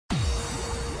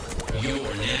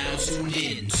You're now tuned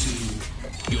in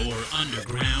to your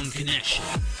underground connection,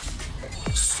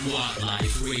 Squad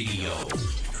Life Radio.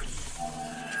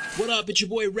 What up, it's your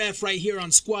boy Ref right here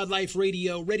on Squad Life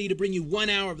Radio, ready to bring you 1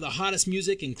 hour of the hottest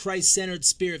music in Christ-centered,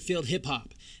 spirit-filled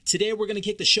hip-hop. Today we're going to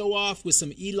kick the show off with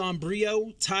some Elon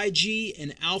Brio, Ty G,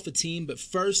 and Alpha Team, but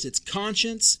first it's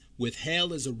Conscience with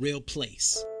Hell is a Real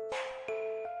Place.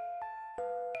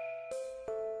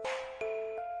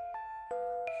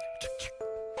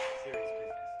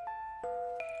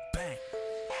 Bang.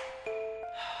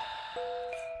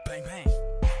 Bang, bang.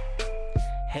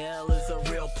 Hell is a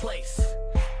real place.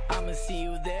 I'ma see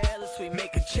you there, let's we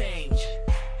make a change.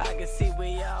 I can see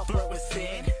we all flirt with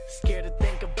sin, scared to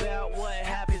think about what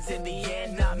happens in the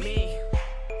end, not me.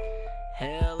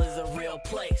 Hell is a real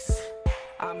place.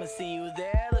 I'ma see you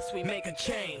there, let's we make a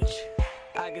change.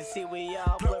 I can see we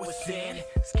all flirt with sin,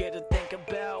 scared to think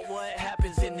about what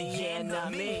happens in the end,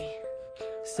 not me.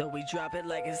 So we drop it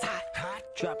like it's hot,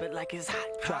 drop it like it's hot,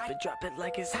 drop it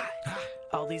like it's hot.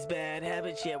 All these bad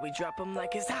habits, yeah, we drop them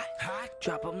like it's hot,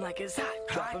 drop them like it's hot,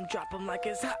 drop them like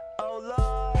it's hot. Oh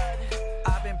Lord,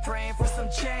 I've been praying for some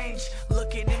change,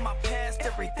 looking in my past,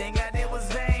 everything I did was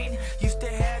vain. Used to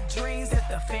have dreams that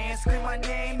the fans scream my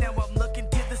name, now I'm looking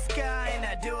to the sky and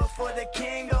I do it for the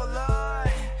King. Oh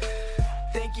Lord,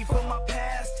 thank you for my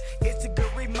past, it's a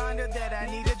good reminder that I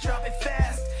need to drop it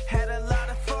fast. Had a lot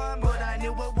of fun, but I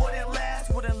knew it wouldn't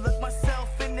last. Wouldn't look myself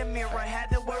in the mirror, had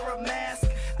to wear a mask.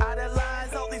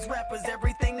 Idolize all these rappers,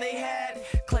 everything they had.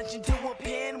 Clenching to a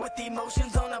pen with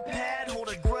emotions on a pad. Hold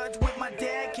a grudge with my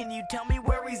dad, can you tell me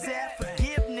where he's at?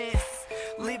 Forgiveness,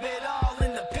 leave it all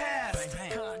in the past.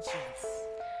 Conscience,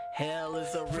 hell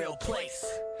is a real place.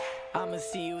 I'ma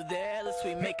see you there, let's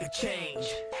we make a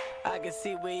change. I can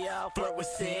see we all flirt with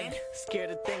sin, scared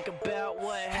to think about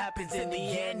what happens in the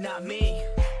end, not me.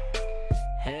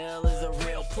 Hell is a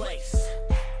real place.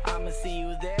 I'ma see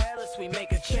you there, let's we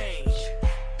make a change.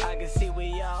 I can see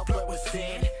we all flirt with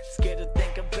sin, scared to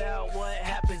think about what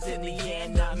happens in the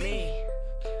end, not me.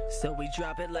 So we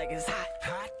drop it like it's hot,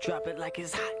 drop it like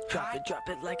it's hot, drop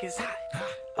it like it's hot.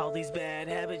 All these bad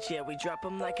habits, yeah, we drop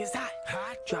them like it's hot,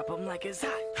 drop them like it's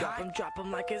hot, drop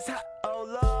them like it's hot. Oh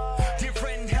Lord, dear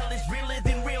friend, hell is realer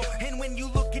than real, and when you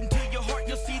look into your heart,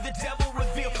 you'll see the devil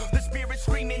reveal. The spirit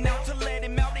screaming out to let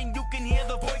him out, and you can hear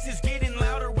the voices getting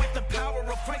louder with the power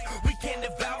of Christ. We can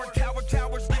devour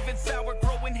towers, living sour,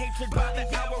 growing hatred by the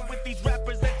hour. With these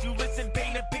rappers that you listen,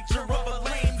 paint a picture of a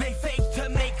lane. They fake to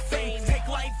make fame, take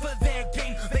life for their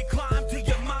gain. They climb to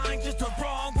your mind just to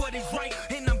wrong what is right.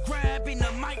 And I'm grabbing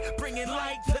the mic, bringing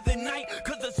light to the night,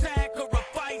 cause the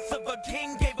sacrifice of a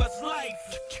king gave us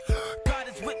life. God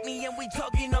is with me and we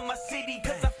tugging on my city,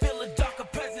 cause I feel a darker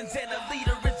presence and a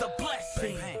leader is a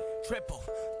blessing. Triple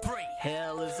three.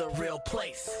 Hell is a real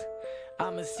place.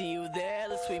 I'ma see you there,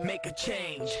 let's we make a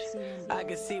change. I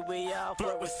can see we all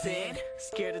flirt with sin,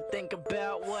 scared to think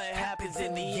about what happens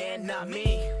in the end, not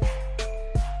me.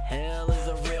 Hell is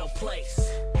a real place.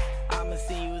 I'ma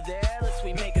see you there, let's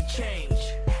we make a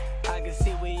change. I can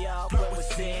see we all flirt with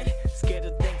sin, scared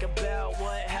to think about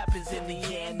what happens in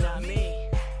the end, not me.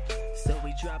 So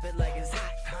we drop it like it's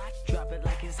hot, drop it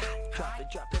like it's hot,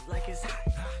 drop it like it's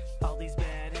hot. All these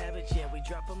bad habits, yeah, we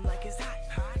drop them like it's hot,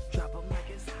 drop them like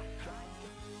it's hot.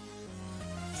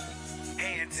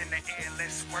 Hands in the air,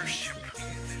 let's worship.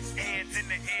 Hands in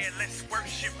the air, let's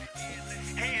worship.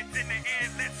 Hands in the air,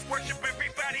 let's worship.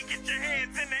 Everybody get your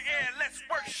hands in the air, let's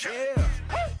worship.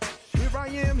 Yeah, here I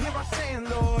am, here I stand,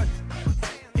 Lord.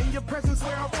 In your presence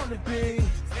where I want to be.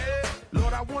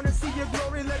 Lord, I want to see your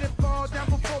glory, let it fall down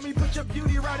before me. Put your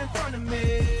beauty right in front of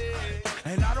me.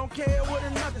 And I don't care what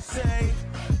another say.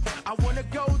 I want to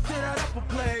go to that upper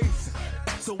place.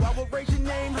 So I will raise your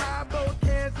name high, both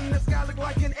hands in the sky look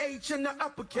like an H in the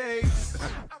uppercase.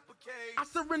 I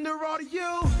surrender all to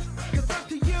you, cause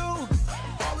unto you,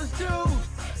 all is due.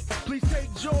 Please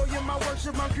take joy in my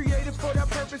worship, I'm created for that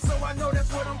purpose, so I know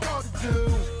that's what I'm called to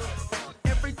do.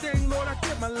 Everything, Lord, I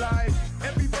give my life.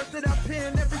 Every verse that I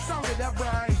pen, every song that I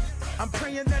write, I'm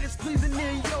praying that it's pleasing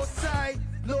in your sight.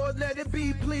 Lord, let it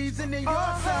be pleasing in your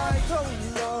sight.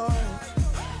 Lord,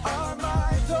 all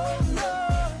my Lord,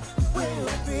 will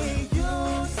be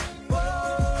used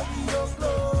for your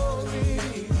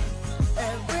glory.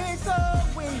 Every song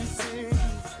we sing,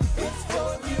 it's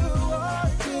for you, our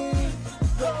King.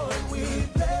 Lord, we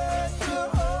bless your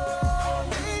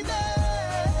holy name.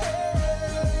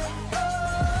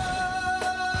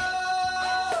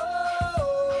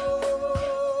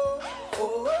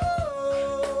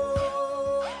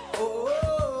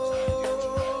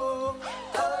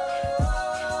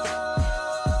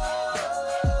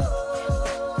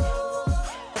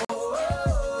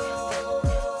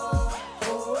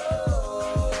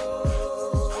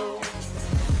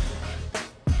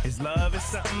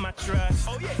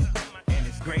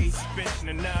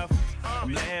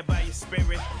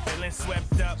 spirit. Feeling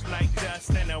swept up like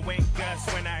dust and a wind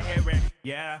gust when I hear it.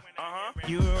 Yeah,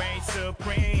 you reign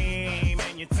supreme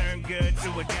and you turn good to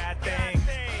a God thing.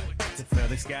 To fill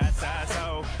the sky size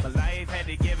hole, but life had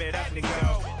to give it up to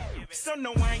go. So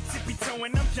no, I ain't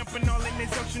tippy-toeing, I'm jumping all in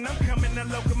this ocean. I'm coming a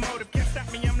locomotive, can't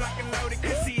stop me, I'm locked and loaded.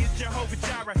 Cause he is Jehovah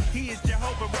Jireh, he is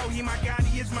Jehovah Ro. He my God,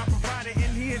 he is my provider,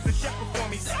 and he is a shepherd for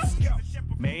me. So let's go.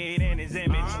 Made in his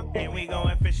image, and we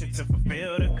going fishing to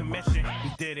fulfill the commission.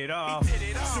 We did it all.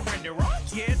 Surrender all.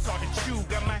 Yeah, it's all that you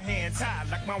got my hands high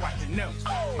like my watch and nose.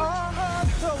 Our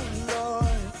hearts, oh Lord,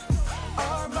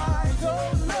 our minds,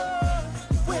 oh Lord,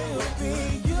 will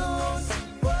be used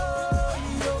for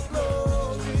your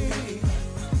glory.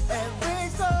 Every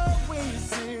song we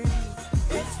sing,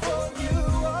 it's for you,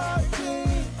 our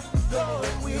King. Lord,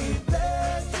 we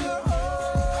bless your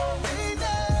holy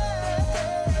name.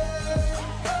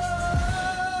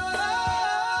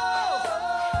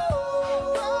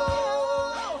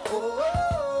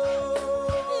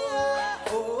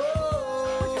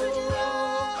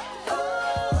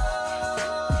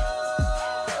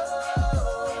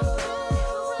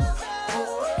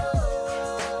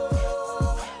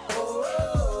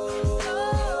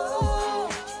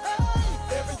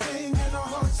 Everything in our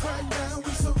hearts right now,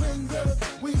 we surrender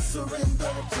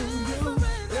to you.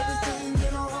 Everything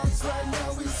in our hearts right now,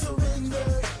 we surrender.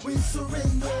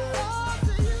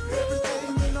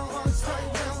 Everything in our hearts right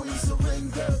now, we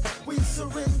surrender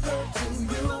to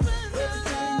you.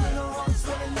 Everything in our hearts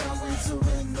right now, we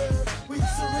surrender.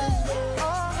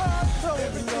 Our hearts, oh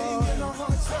everything Lord. In our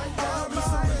hearts right now, we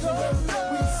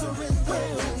surrender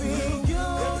to you.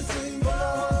 Everything in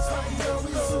our hearts right now,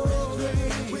 we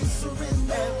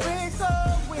surrender. Every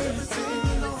song we sing,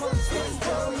 in our hearts right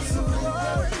now, we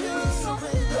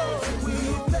surrender. We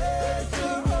let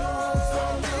your hearts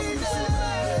from me.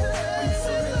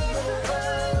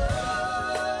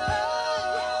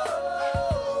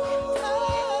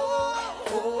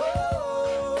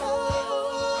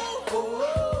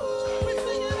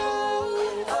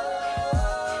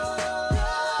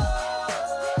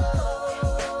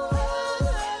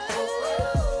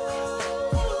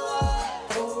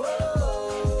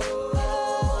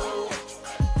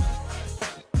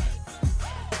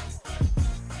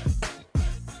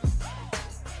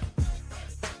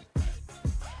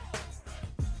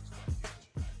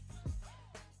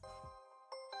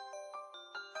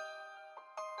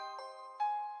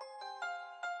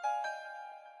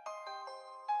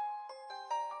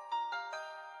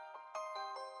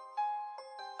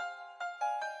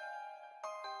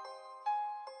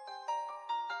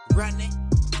 Run it,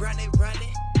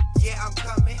 yeah, I'm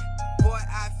coming. Boy,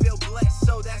 I feel blessed,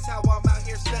 so that's how I'm out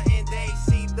here stunting. They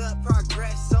see the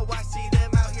progress, so I see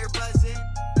them out here buzzing.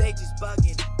 They just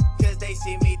bugging, cause they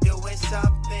see me doing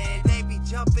something. They be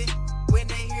jumping when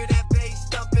they hear that bass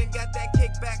thumping. Got that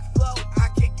kickback flow, I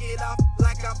kick it off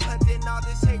like I'm punting. All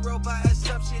this hate robot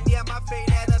assumption, yeah, my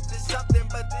fate add up to something,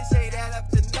 but this hate add up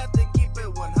to nothing. Keep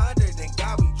it 100, and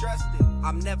God we trust it.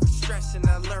 I'm never stressing,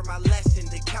 I learn my lesson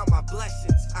to count my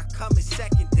blessings. I come in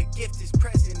second, the gift is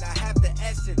present, I have the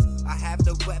essence. I have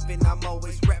the weapon, I'm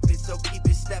always repping, so keep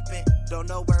it stepping. Don't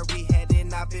know where we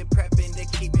heading, I've been prepping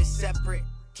to keep it separate.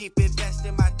 Keep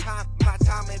investing my time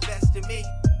invest in me.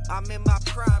 I'm in my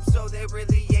prime, so there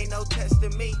really ain't no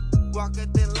testing me. Walk a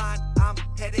thin line, I'm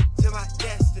headed to my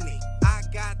destiny. I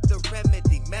got the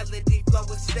remedy, melody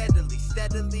flowing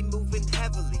steadily moving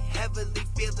heavily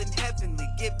feeling heavenly,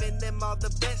 giving them all the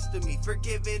best of me,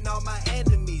 forgiving all my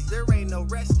enemies. There ain't no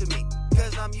rest of me,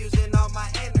 cause I'm using all my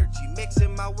energy,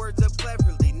 mixing my words up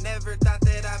cleverly. Never thought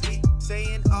that I'd be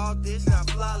saying all this, not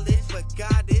flawless, but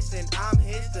God is and I'm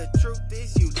his. The truth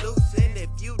is you losing if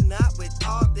you not with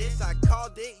all this. I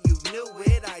called it, you knew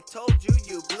it, I told you,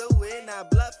 you blew it.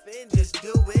 Not bluffing, just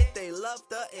do it. They love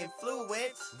the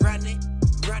influence. Run it,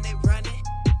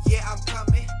 yeah, I'm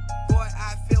coming. Boy,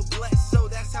 I feel blessed, so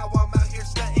that's how I'm out here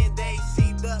stunting. They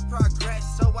see the progress,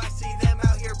 so I see them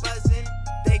out here buzzing.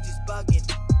 They just bugging,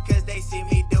 cause they see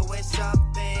me doing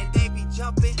something. They be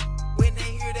jumping when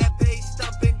they hear that bass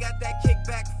thumping. Got that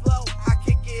kickback flow, I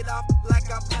kick it off like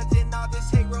I'm punting. All this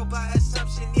hate robot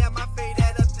assumption, yeah, my fate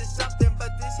add up to something, but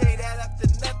this hate add up to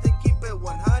nothing. Keep it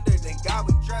 100, and God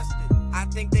we trust it. I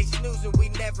think they snoozing, we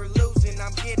never losing.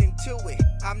 I'm getting to it,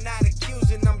 I'm not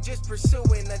accusing, I'm just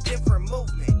pursuing a different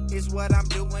movement. Is what I'm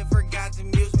doing for God's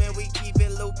amusement. We keep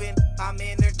it looping, I'm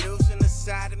introducing a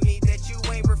side of me that you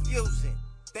ain't refusing.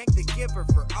 Thank the giver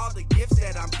for all the gifts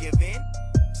that I'm giving,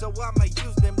 so I'ma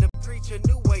use them to preach a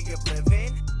new way of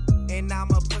living. And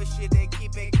I'ma push it and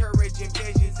keep encouraging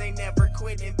visions. Ain't never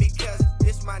quitting because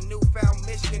it's my newfound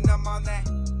mission. I'm on that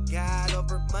God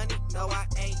over money, no I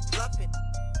ain't bluffing.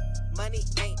 money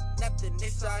ain't nothing,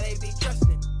 it's all they be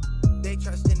trusting. They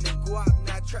trusting in guap,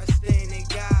 not trusting in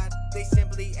God. They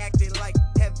simply acting like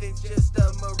heaven's just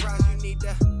a mirage. You need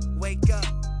to wake up,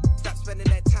 stop spending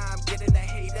that time getting that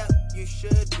hate up. You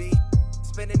should be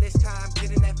spending this time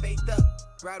getting that faith up.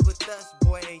 Ride with us,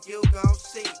 boy, and you gon'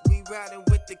 see. We riding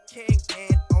with the king,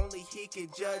 and only he can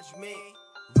judge me.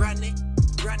 Run it,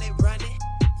 run it, run it.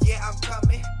 Yeah, I'm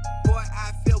coming. Boy,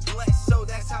 I feel blessed, so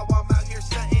that's how I'm out here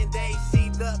stunting. They see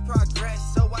the progress,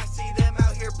 so I see them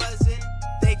out here buzzing.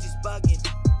 They just bugging,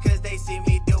 cause they see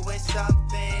me doing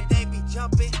something. They be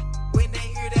jumping when they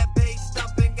hear that bass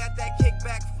thumping. Got that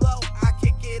kickback flow, I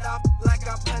kick it off like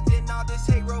I'm punting. All this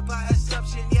hate robot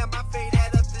assumption. Yeah, my fate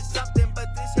add up to something, but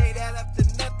this hate add up to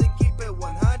nothing. Keep it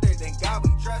 100, and God we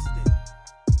trustin'.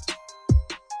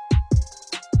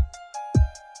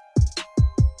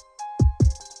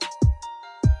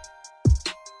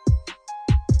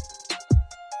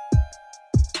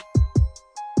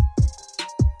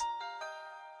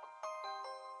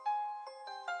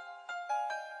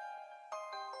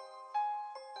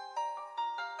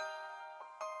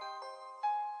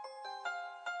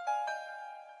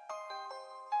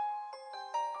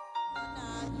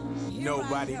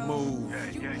 Nobody move.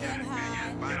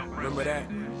 Remember that?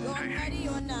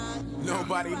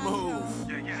 Nobody move.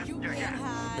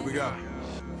 Here we go.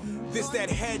 This that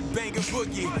headbanger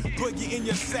boogie in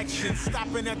your section.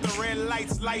 Stopping at the red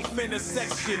lights, life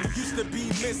intersection. Used to be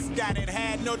misguided,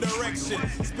 had no direction.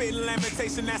 Spitting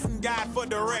lamentation, asking God for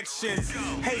directions.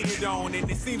 Hated on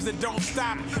it seems it don't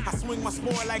stop. I swing my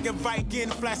sport like a Viking,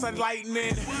 flash like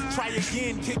lightning. Try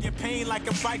again, kick your pain like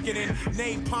a Vicodin.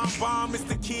 Napalm bomb, it's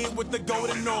the kid with the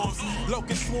golden arms.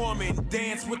 Locust swarming,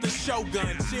 dance with the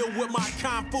shogun. Chill with my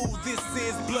kung fu, this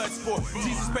is blood sport.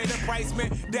 Jesus paid the price,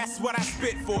 man, that's what I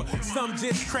spit for. Some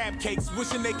just crab cakes,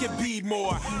 wishing they could be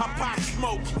more. I pop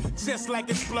smoke, just like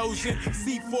explosion.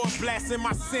 C4 blasting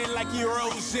my sin like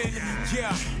erosion.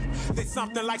 Yeah, they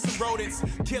something like some rodents,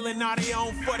 killing all they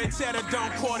own for the cheddar,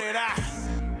 don't quote it out.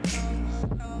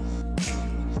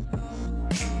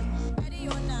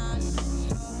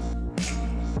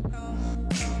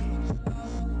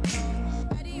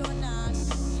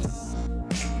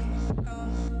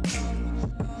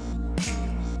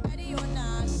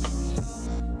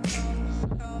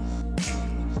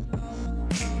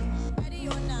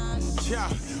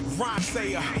 Rhyme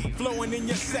sayer, flowing in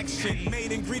your section.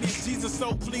 Made ingredients, Jesus,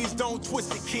 so please don't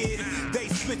twist it, kid. They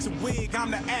split your wig, I'm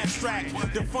the abstract.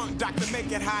 The funk doctor,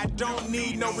 make it high, don't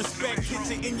need no respect. Hit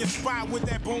you in your spot with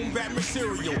that boom bap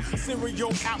material.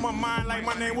 Cereal out my mind like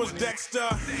my name was Dexter.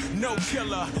 No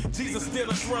killer, Jesus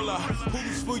still a thriller.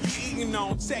 Whose food you eating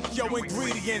on? Check your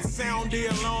ingredients, sound the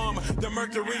alarm. The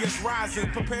mercury is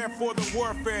rising, prepare for the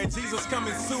warfare. Jesus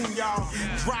coming soon, y'all.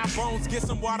 Dry bones, get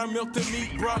some water, milk to meat,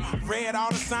 bruh. Read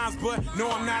all the signs, but no,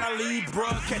 I'm not a lead,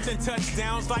 bruh. Catching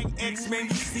touchdowns like X-Men,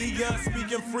 you see us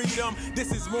speaking freedom.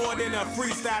 This is more than a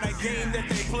freestyle, a game that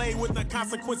they play with the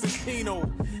consequences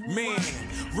penal. Man,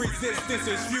 resistance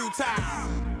is futile.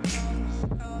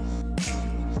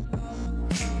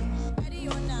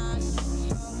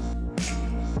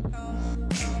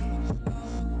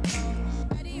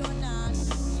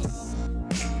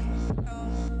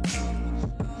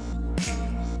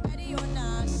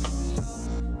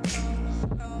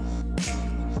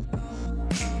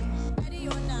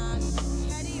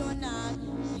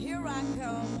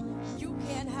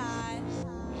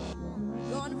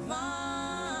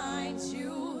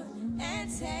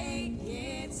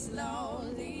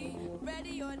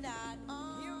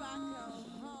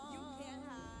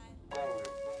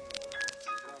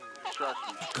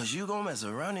 Cause you gon' mess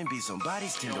around and be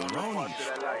somebody's tenderoni.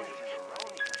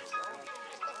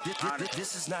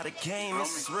 This is not a game,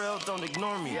 this is real, don't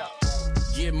ignore me.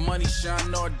 Get money,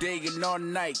 shine all day and all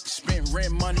night. Spent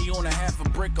rent money on a half a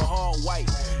brick of hard white.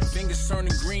 Fingers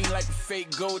turning green like a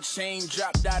fake gold chain.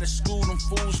 Dropped out of school, them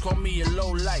fools call me a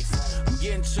low life. I'm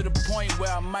getting to the point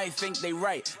where I might think they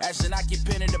right. As an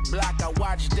occupant of the block, I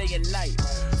watch day and night.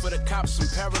 For the cops, I'm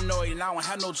paranoid and I don't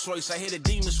have no choice. I hear the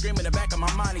demon scream in the back of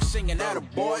my mind, he's singing at a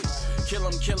boy. Kill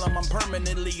him, I'm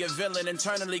permanently a villain.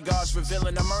 Internally, God's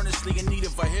revealing, I'm earnestly in need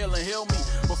of a healing. Heal me,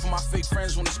 but for my fake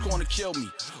friends when it's corner, kill me.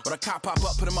 Or the cop pop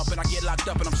up, put him up and I get locked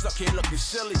up and I'm stuck here looking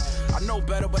silly. I know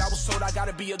better, but I was told I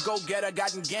gotta be a go-getter.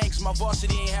 Got in gangs, my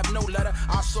varsity ain't have no letter.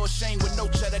 I saw Shane with no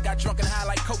cheddar, got drunk and high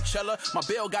like Coachella. My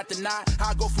bail got denied,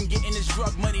 how I go from getting this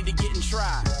drug money to getting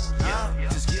tried.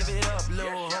 Just give it up,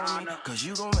 little homie, cause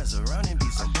you gon' mess around and be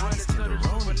somebody's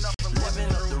tenderoni.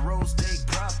 Living up the Rose Day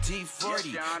Prop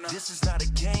T40. This is not a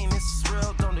game, this is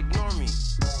real, don't ignore me.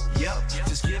 Yup,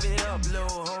 just give it up,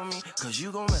 little homie, cause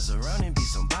you gon' mess around and be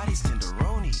somebody's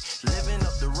tenderoni. Living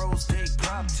up the Rose Day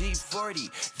Prop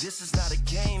T40. This is not a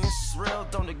game, this is real,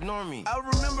 don't ignore me. I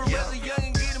remember as a young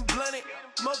and getting blunted.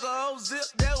 Smoke a whole zip,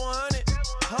 that 100.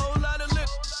 Whole lot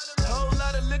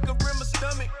of liquor in my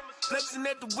stomach. Flexing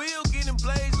at the wheel, getting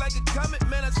blazed like a comet.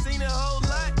 Man, I seen a whole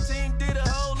lot, team did a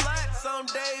whole lot.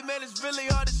 Someday, man, it's really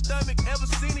hard to stomach. Ever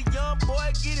seen a young boy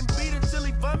getting beat until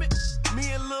he vomit? Me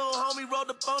and lil' homie rolled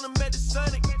up on him at the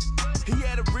Sonic. He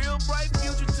had a real bright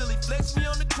future till he flexed me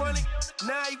on the chronic.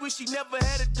 Now he wish he never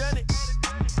had done it.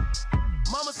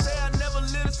 Mama say I never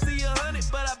lit her see 100,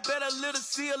 but I bet I lit her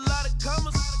see a lot of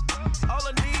commas. All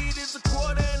I need is a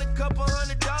quarter and a couple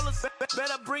 $100.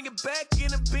 Bet I bring it back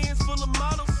in a Benz full of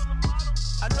models.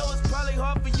 I know it's probably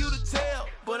hard for you to tell,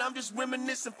 but I'm just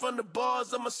reminiscing from the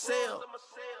bars of my cell.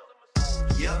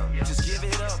 Yeah, just give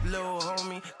it up, little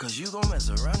homie, cause you gon' mess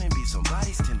around and be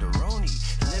somebody's tenderoni.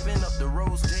 Living up the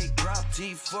Rose Day Drop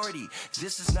T40.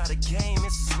 This is not a game,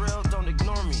 this is real, don't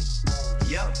ignore me.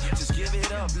 Yup, just give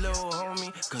it up, little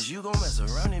homie, cause you gon' mess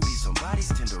around and be somebody's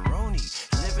tenderoni.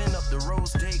 Living up the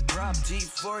Rose Day Drop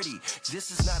T40. This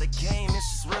is not a game, this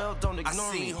is real, don't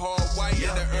ignore me. I seen hard white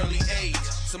at an early age.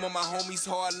 Some of my homies'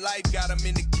 hard life got them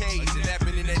in the cage. And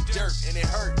napping in that dirt, and it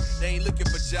hurt. They ain't looking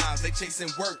for jobs, they chasing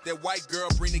work. That white girl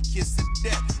bring the kiss to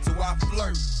death, so I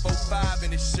flirt. 4-5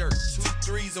 in his shirt,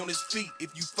 2 3s on his feet.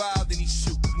 If you foul, then he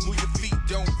shoot. Move your feet,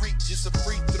 don't reach, it's a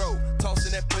free throw.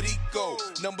 Tossing that perico,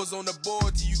 numbers on the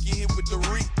board till you get hit with the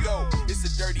Rico. It's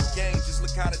a dirty game, just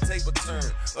look how the table turn.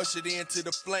 Ushered into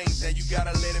the flames, now you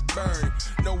gotta let it burn.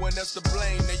 No one else to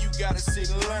blame, now you gotta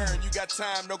sit and learn. You got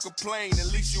time, no complain,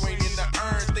 at least you ain't in the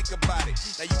urn. Think about it,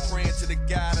 now you praying to the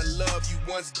God of love you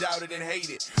once doubted and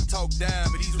hated. Talk down,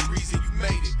 but he's the reason you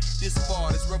made it. This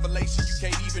far, this revelation, you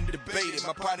can't even debate it.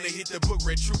 My partner hit the book,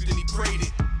 read truth, and he prayed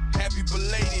it. Happy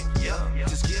belated. Yeah,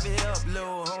 just give it up,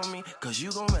 little homie, cause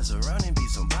you gon' mess around and be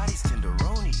somebody's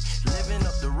tenderoni. Living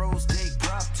up the Rose Day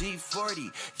Drop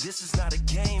T40. This is not a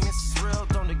game, this is real,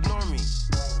 don't ignore me.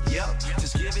 Yup,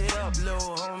 just give it up,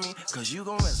 little homie, cause you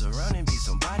gon' mess around and be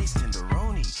somebody's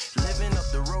tenderoni. Living up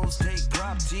the Rose Day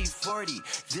Drop T40.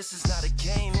 This is not a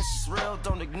game, this is real,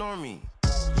 don't ignore me.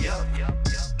 Yup.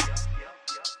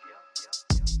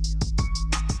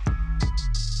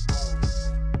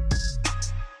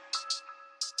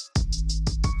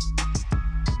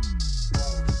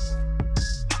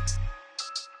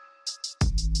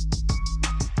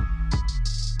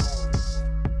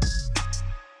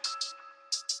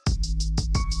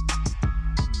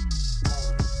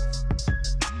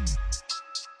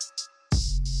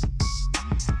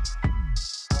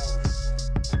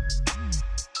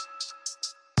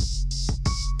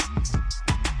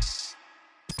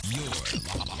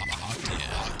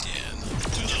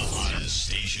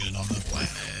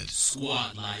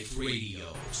 Squad Life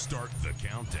Radio. Start the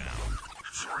countdown.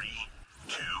 3,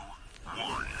 2,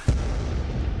 1.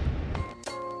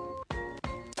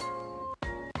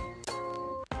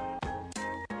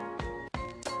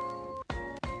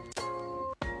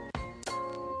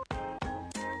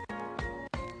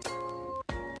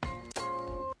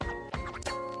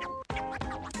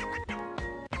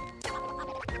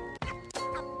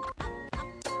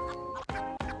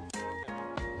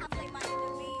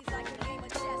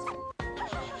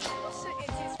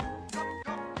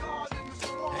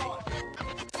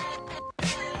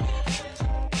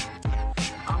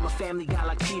 Family guy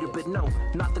like Peter, but no,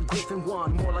 not the Griffin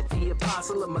one. More like the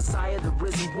apostle of Messiah, the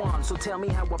risen one. So tell me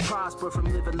how I prosper from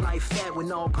living life fat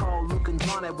when all Paul, Luke, and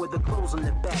John had with the clothes on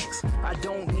their backs. I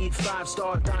don't need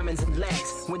 5-star diamonds and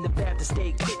lax. When the Baptist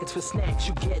ate crickets for snacks,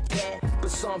 you get that?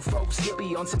 But some folks still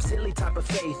be on some silly type of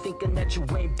faith, thinking that you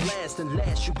ain't blessed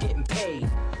unless you getting paid.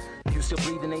 You still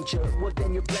breathing, ain't you? Well,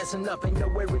 then you're blessing up. Ain't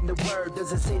nowhere in the word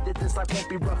does it say that this life won't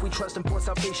be rough. We trust in for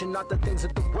salvation, not the things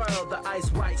of the world. The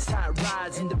ice whites, tight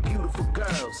rides, and the beautiful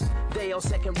girls. They all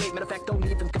second rate, matter of fact, don't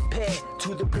even compare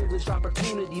to the privileged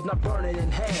opportunities not burning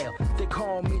in hell. They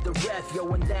call me the ref, yo,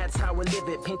 and that's how I live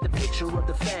it. Paint the picture of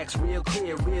the facts, real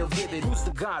clear, real vivid. Who's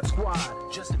the God Squad?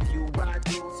 Just a few ride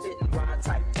dudes, spitting ride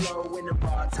type flow in a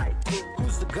bar type crew.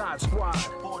 Who's the God Squad?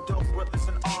 4 dope brothers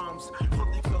in arms,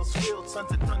 Holy Ghost filled,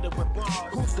 sons of thunder with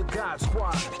bars. Who's the God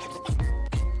Squad?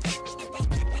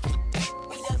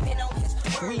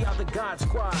 We are the God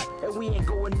Squad, and we ain't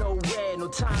going nowhere. No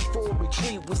time for a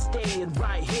retreat, we're staying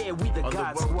right here. We the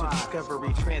God Squad.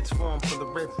 Discovery transformed from the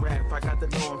riff-raff. I got to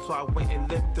know him, so I went and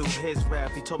lived through his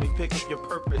rap. He told me pick up your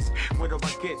purpose. Where do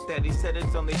I get that? He said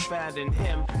it's only found in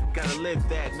him. Gotta live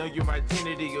that. Know your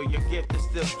identity or your gift is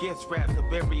still gifts wrapped. The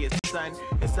barriers son.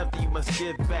 It's something you must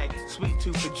give back. Sweet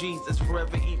tooth for Jesus,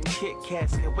 forever eating Kit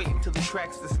Kats and wait until he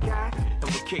cracks the sky and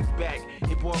we'll kick back.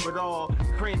 He bore it all,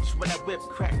 cringe when that whip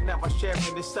cracked. Now I share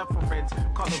in his sufferings,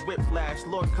 call it whiplash.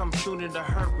 Lord, come soon in a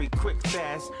hurry, quick,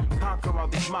 fast. Conquer all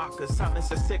these mockers,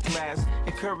 silence a sick last.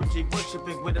 Encouraging,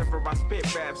 worshiping whenever I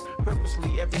spit raps.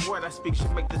 Purposely, every word I speak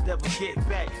should make the devil get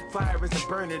back. Fire isn't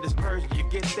burning, it's purging, you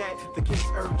get that? The king's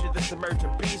urging, this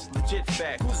emerging beast, legit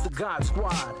fact. Who's the God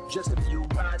Squad? Just a few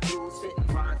ride dudes, hitting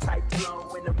rhyme type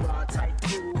flow in a raw type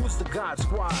crew. Who's the God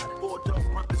Squad? 4 dope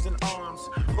brothers in arms,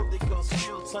 Holy Ghost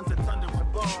fueled sons of thunder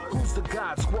and bars. Who's the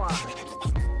God Squad?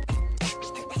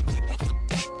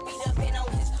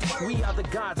 We are the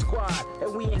God Squad,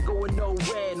 and we ain't going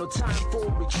nowhere. No time for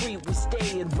retreat, we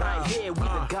staying right here. We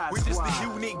the God Squad. We're just a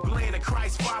unique blend of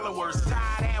Christ followers.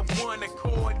 Tied at one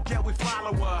accord, yeah, we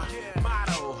follow a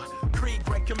motto. Creed,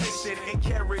 Great Commission,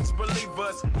 encourage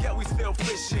believers, yeah, we still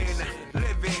fishing.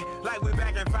 Living like we're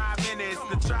back in 5 minutes.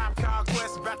 The Tribe Called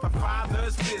Quest about the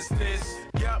Father's business.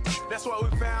 Yup, that's what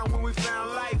we found when we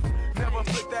found life. Never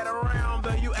put that around,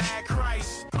 though you add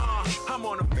Christ. I'm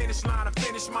on the finish line, I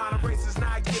finish mine. A race is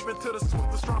not given to the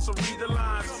swift, the strong, so read the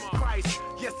lines. Christ,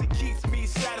 yes, it keeps me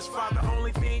satisfied. The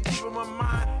only thing keeping my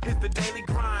mind is the daily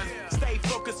grind. Stay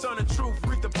focused on the truth,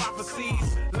 read the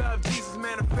prophecies. Love Jesus,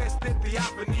 manifest in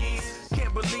theophanies.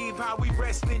 Can't believe how we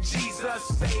rest in Jesus.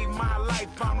 Save my life,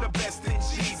 I'm the best in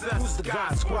Jesus. Who's the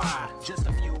God Squad? Just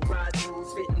a few ride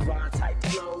dudes, hitting raw type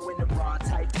flow in a raw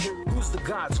type crew. Who's the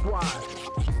God Squad?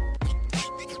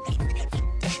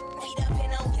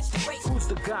 Who's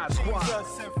the God Squad?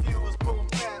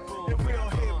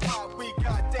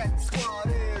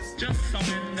 Just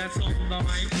something that's on the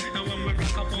mic. And when we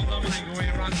rock up on the mic,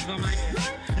 we rock the mic.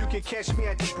 You can catch me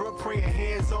at the brook praying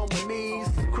hands on my knees.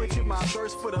 Quenching my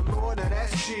thirst for the Lord, and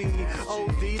that's G.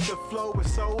 OD, the flow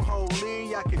is so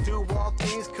holy. I can do all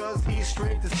things cause he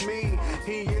strengthens me.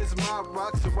 He is my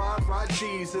rock, so I rock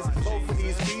Jesus. Both of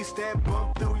these beats that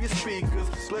bump through your speakers.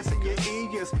 Blessing your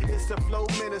ears, it's the flow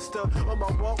minister. On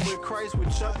my walk with Christ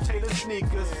with Chuck Taylor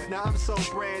sneakers. Now I'm so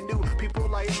brand new. People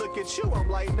like, look at you. I'm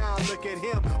like, nah, look at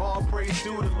him. All praise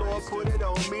due the Lord. Put it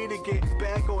on me to get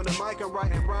back on the mic and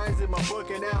writing rhymes in my book,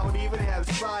 and I don't even have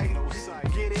sight.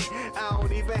 Get it? I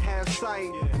don't even have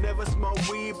sight. Never smoke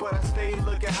weed, but I stay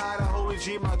looking high. The Holy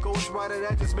G, my ghost rider,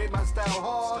 that just made my style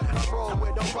hard. I roll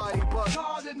with nobody but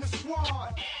God in the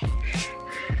squad.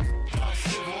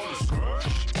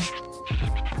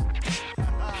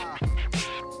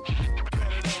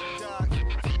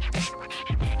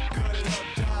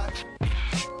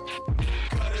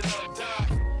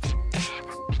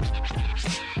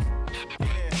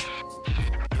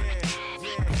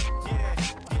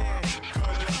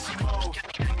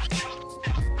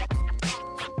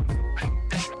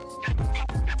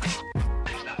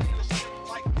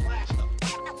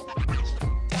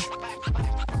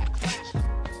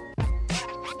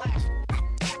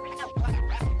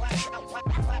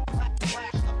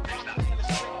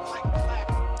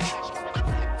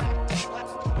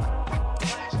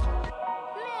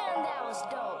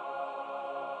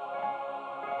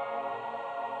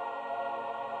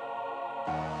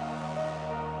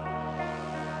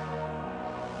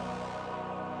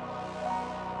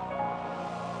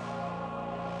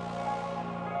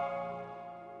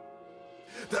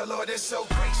 The Lord is so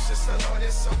gracious, the Lord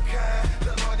is so kind,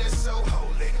 the Lord is so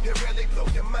holy, it really blow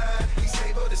your mind. He's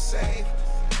able to save.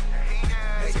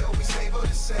 Hey yo, he's able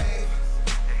to save.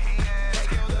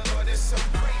 Hey yo, the Lord is so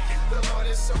great, the Lord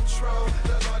is so true,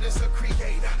 the Lord is a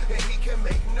creator, and he can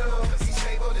make new. He's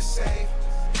able to save.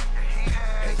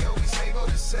 Hey yo, he's able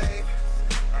to save.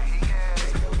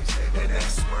 And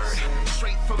that's word,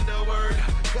 straight from the word.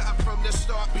 God from the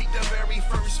start, beat the very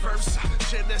first verse.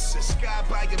 Genesis, God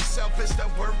by himself is the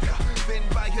worker. Then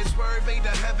by his word made the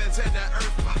heavens and the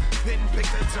earth. Then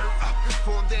picked the dirt up,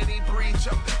 formed and he breathed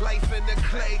up life in the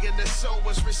clay, and the soul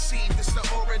was received. It's the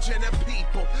origin of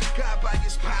people. God by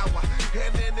his power,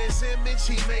 and in his image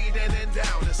he made and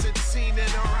endowed us. It's seen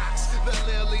in the rocks, the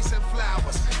lilies and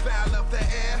flowers, fowl of the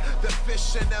air, the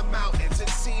fish in the mountains.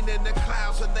 It's seen in the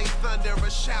clouds when they thunder or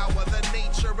shower. The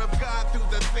nature of God through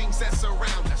the things that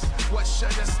surround us. What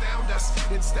should astound us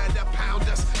instead of pound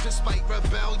us? Despite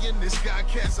rebellion, this God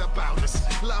cares about us.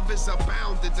 Love is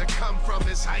abounded to come from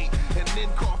his height, and then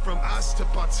call from us to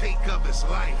partake of his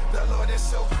life. The Lord is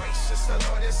so gracious, the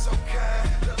Lord is so kind,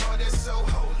 the Lord is so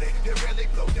holy, it really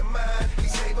blow your mind.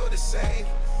 He's able to save.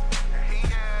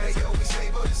 Hey yo, he's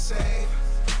able to save.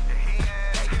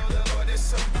 Hey yo, the Lord is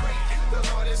so great,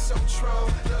 the Lord is so true,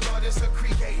 the Lord is a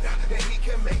creator, and he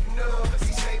can make new.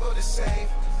 He's able to save.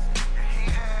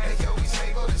 Hey yo, he's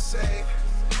able to save.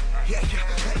 Yeah,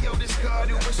 hey yo, this God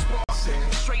who is sparking.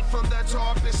 Straight from the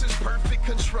darkness is perfect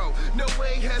control. No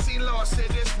way has he lost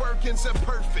it, his workings are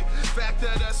perfect.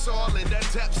 Factored us all in the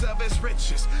depths of his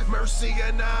riches. Mercy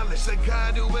and knowledge, the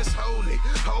God who is holy,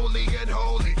 holy and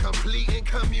holy, complete in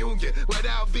communion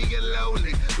without being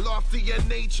lowly. Lofty in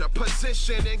nature,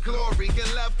 position and glory,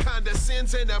 and love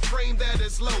condescends in a frame that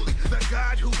is lowly. The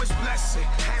God who is blessing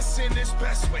has sent his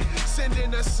best way,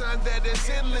 sending a son that is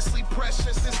endlessly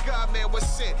precious. This God man was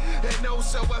sent and oh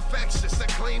so affectious to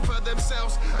claim for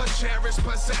themselves a cherished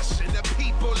possession. The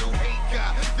people who hate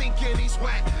God, thinking he's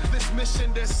whack. This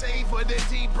mission to save would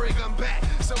indeed bring him back.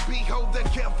 So behold the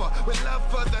giver with love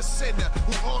for the sinner,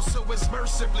 who also is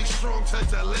mercifully strong to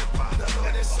deliver. The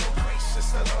Lord is so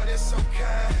gracious, the Lord is so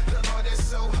kind, the Lord is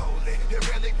so holy,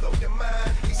 it really blow your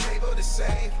mind. He's able to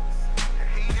save.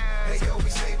 Hey yo,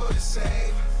 he's able to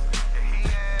save.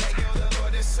 Hey yo, the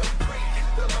Lord is so great,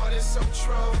 the Lord is so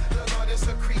true, the Lord is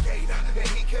a creator, and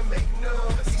he can make new.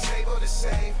 He's able to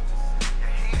save.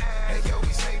 Hey yo,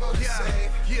 he's able to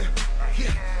save. Yeah.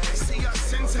 See, our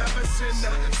sins have us in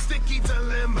a sticky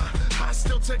dilemma.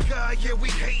 Hostile to God, yeah, we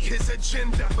hate his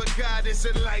agenda. But God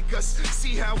isn't like us.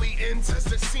 See how he enters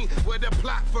the scene with a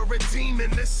plot for redeeming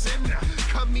the sinner.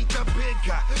 Come meet the big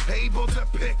guy, able to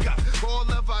pick up all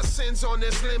of our sins on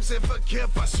his limbs and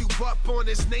forgive us. You up on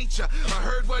his nature. I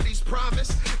heard what he's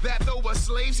promised, that though we're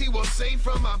slaves, he will save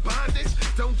from our bondage.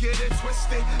 Don't get it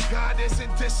twisted, God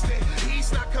isn't distant.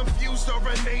 He's not confused or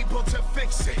unable to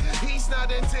fix it. He's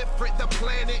not indifferent. The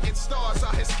planet and stars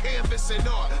are his canvas and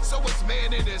art. So is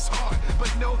man in his heart.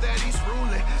 But know that he's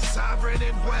ruling, sovereign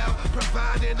and well,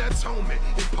 providing atonement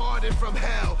and pardon from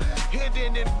hell.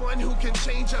 Hidden in one who can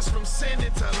change us from sin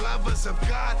into lovers of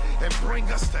God and bring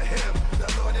us to him.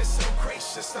 The Lord is so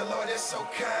gracious, the Lord is so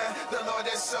kind, the Lord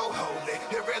is so holy,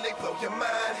 it really blow your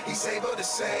mind. He's able to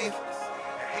save.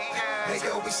 Hey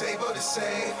yo, he's able to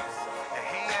save.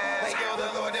 Hey yo,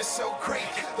 the Lord is so great,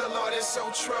 the Lord is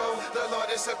so true, the Lord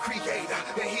is a creator,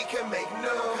 and he can make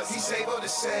new. He's able to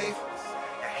save.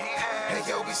 Hey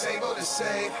yo, he's able to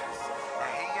save.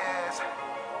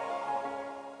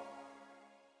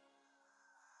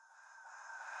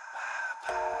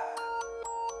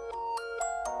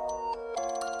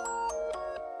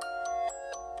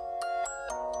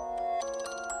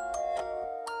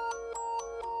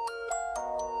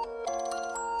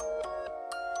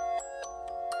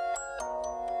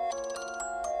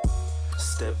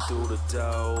 Step through the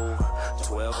door,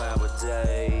 12-hour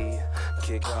day.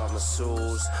 Kick off my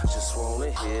shoes, just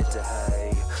wanna hit the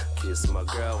hay. Kiss my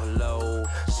girl hello,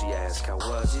 she asked how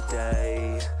was your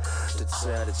day. To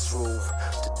tell the truth,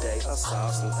 today I saw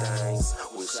some things.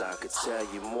 Wish I could tell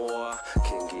you more,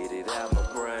 can't get it out my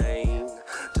brain.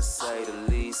 To say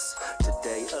the least,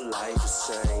 today a life has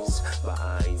changed. But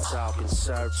I ain't talking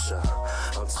church,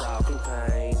 I'm talking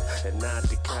pain. And not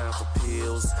the kind for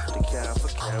pills, the kind for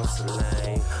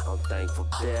counseling. I'm thankful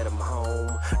that I'm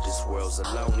home, this world's a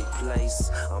lonely place.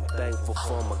 I'm thankful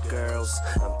for my girls,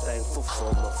 I'm thankful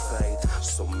for my faith.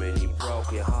 So many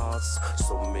broken hearts,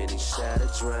 so many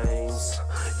shattered dreams.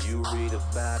 You read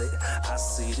about it, I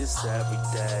see this every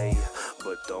day.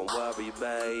 But don't worry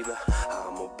babe,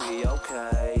 I'ma be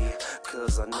okay.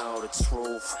 Cause I know the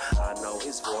truth, I know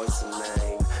his voice and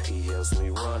name. He helps me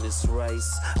run this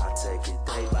race, I take it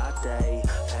day by day.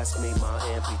 Pass me my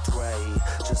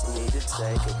MP3, just need to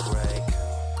take a break.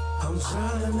 I'm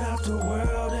drowning out the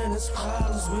world and its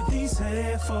problems with these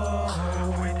headphones.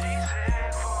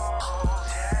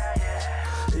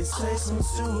 It takes me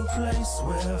to a place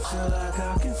where I feel like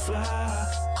I can fly.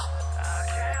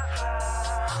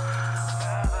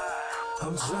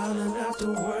 I'm drowning out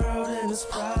the world and its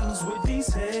problems with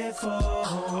these headphones.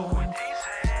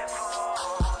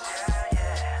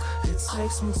 It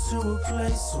takes me to a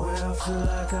place where I feel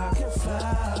like I can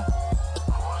fly.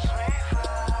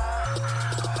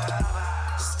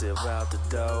 Step out the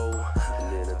door,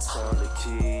 and then I turn the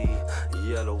key.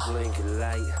 Yellow blinking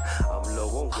light, I'm low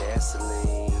on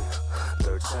gasoline.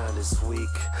 Third time this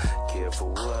week,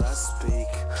 careful what I speak.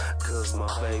 Cause my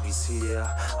baby's here,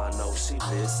 I know she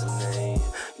listening.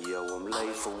 Yo, I'm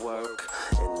late for work,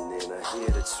 and then I hear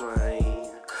the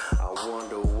train. I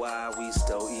wonder why we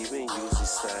still even use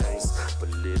these things. But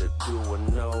little do I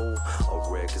know,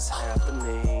 a wreck is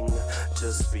happening.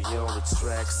 Just beyond the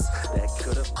tracks, that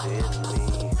could have been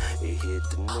me. It hit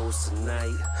the news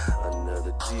tonight,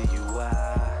 another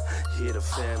DUI. Hit a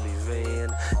family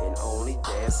van, and only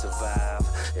dad survived.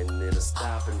 And then I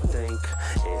stop and think,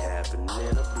 it happened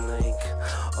in a blink.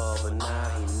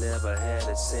 Overnight, he never had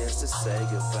a chance to say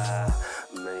goodbye,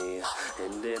 man.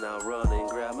 And then I run and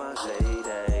grab my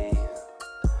lady,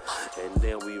 and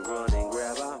then we run and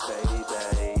grab our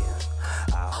baby.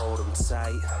 I hold him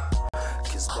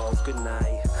kiss both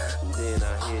goodnight. Then I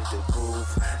hit the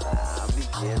booth, I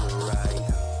begin to write.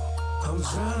 I'm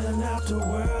drowning out the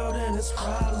world and its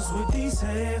problems with these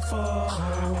headphones.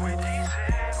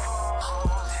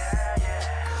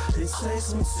 It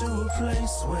takes me to a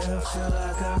place where I feel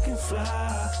like I can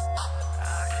fly.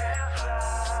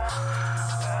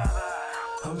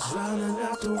 I'm drowning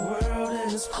out the world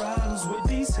and its problems with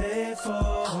these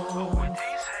headphones.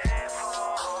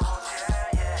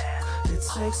 It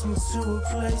takes me to a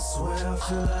place where I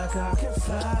feel like I can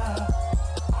fly.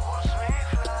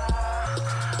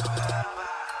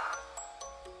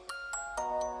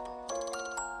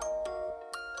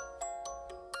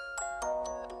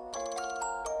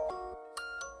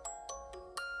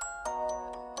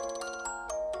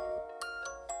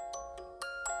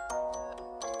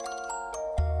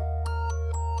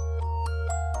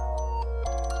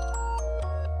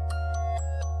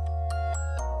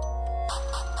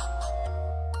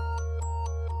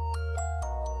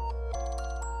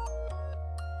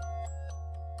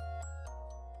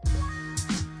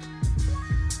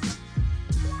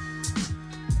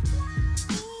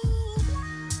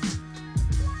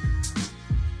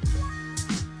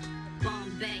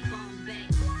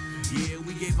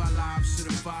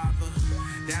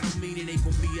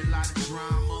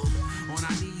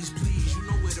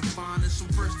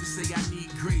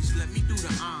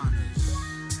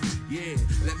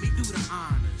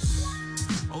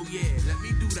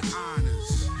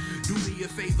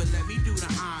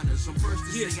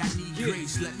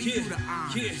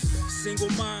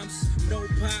 Single moms, no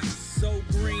pops, so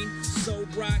green, so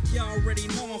rock. Y'all already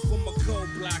know I'm from a cold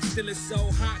block. Still it's so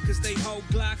hot cause they hold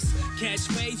Glocks. Catch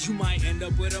fades, you might end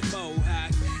up with a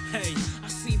mohawk. Hey, I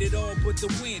seen it all but the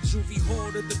wind. Juvie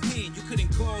hold of the pen. You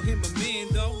couldn't call him a man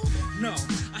though. No,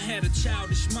 I had a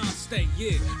childish mind state,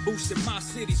 yeah. Boosted my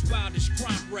city's wildest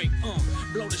crime rate.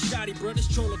 Blow the shotty, brothers,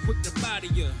 chola quick to body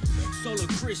ya. Solo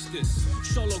Christus,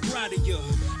 solo gradia.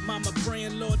 Mama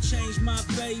praying, Lord, change my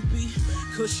baby.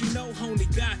 Cause you know only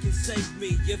God can save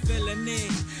me. You're feeling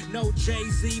in. No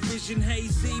Jay-Z, vision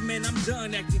hazy. Man, I'm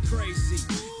done acting crazy.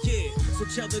 Yeah, so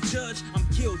tell the judge I'm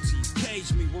guilty.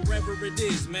 Cage me wherever it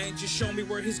is, man. Just show me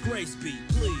where his grace be,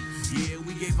 please. Yeah,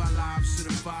 we gave our lives to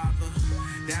the Father.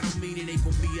 That don't mean it ain't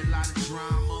gonna be a lot of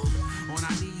drama. On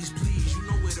our knees, please, you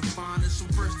know where to find us. I'm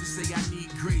first to say I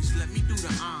need grace. Let me do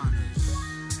the honors.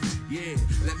 Yeah,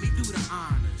 let me do the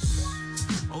honors.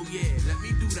 Oh yeah, let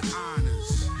me do the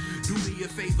honors. Do me a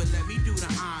favor, let me do the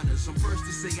honors. I'm first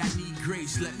to say I need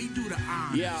grace. Let me do the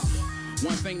honors. Yeah.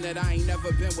 One thing that I ain't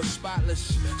never been was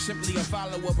spotless. Simply a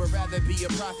follower, but rather be a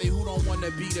prophet who don't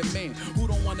wanna be the man, who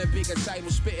don't wanna be a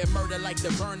title, spitting murder like the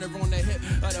burner on the hip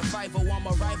of the fiver. I'm a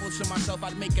rival to myself,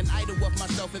 I'd make an idol of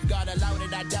myself. If God allowed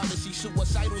it, I doubt it. See,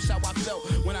 suicidal's how I felt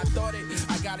when I thought it.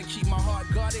 I gotta keep my heart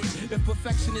guarded. If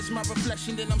perfection is my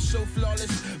reflection, then I'm so flawless.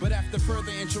 But after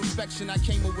further introspection, I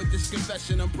came up with this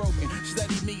confession. I'm broken.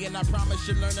 Study me and I promise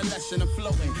you'll learn a lesson. I'm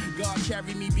floating. God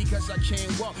carry me because I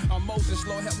can't walk. I'm Moses,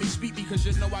 Lord help me speak because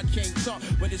you know I can't talk.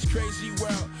 But this crazy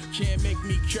world can't make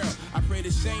me curl. I pray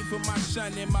the same for my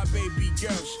son and my baby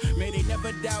girls. May they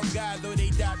never doubt God, though they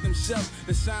doubt themselves.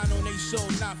 The sign on their soul,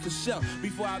 not for self.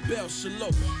 Before I bell,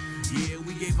 salute. Yeah,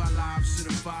 we gave our lives to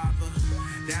the Father.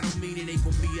 That don't mean it ain't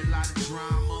gonna be a lot of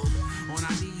drama. On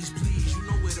our knees, please, you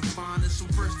know where to find us. I'm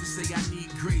first to say I need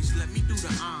grace. Let me do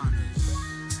the honors.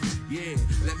 Yeah,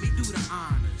 let me do the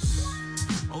honors.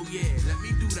 Oh yeah, let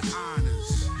me do the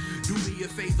honors. Do me a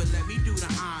favor, let me do the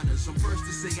honors. I'm first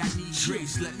to say I need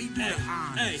grace. Let me do the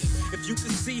honors. Hey, if you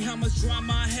can see how much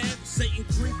drama I have, Satan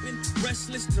creeping,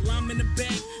 restless till I'm in the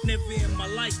bag. Never in my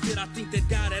life did I think that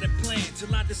God had a plan,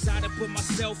 till I decided to put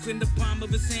myself in the palm of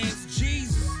his hands.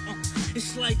 Jesus,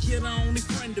 it's like you're the only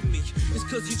friend of me. It's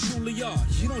cause you truly are.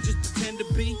 You don't just pretend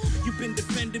to be. You've been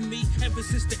defending me ever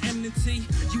since the enmity.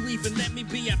 You even let me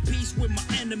be at peace with my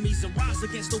enemies and rise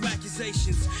against no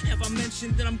accusations. Have I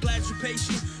mentioned that I'm glad you're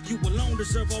patient? You alone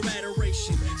deserve all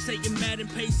adoration. Satan mad and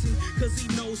pacing, cause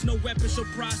he knows no weapon shall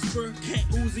prosper. Can't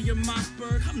Uzi or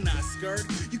Mossberg, I'm not scared.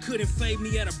 You couldn't fade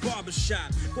me at a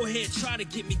barbershop. Go ahead, try to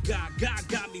get me God. God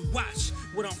got me, watch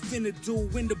what I'm finna do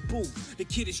in the booth. The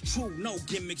kid is true, no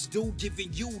gimmicks, dude.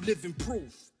 Giving you living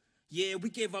proof. Yeah,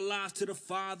 we gave our lives to the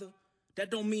Father.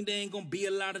 That don't mean there ain't gonna be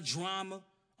a lot of drama.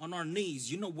 On our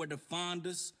knees, you know where to find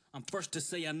us. I'm first to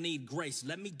say I need grace.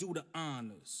 Let me do the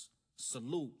honors.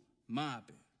 Salute,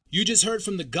 mobbing. You just heard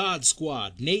from the God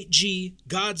Squad, Nate G,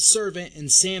 God's Servant, and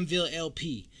Samville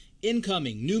LP.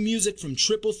 Incoming, new music from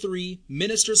 333,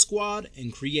 Minister Squad,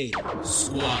 and Creator.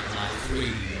 Squad Life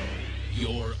Radio,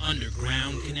 your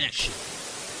underground connection.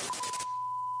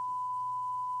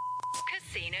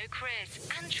 Casino Chris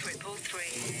and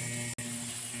 333.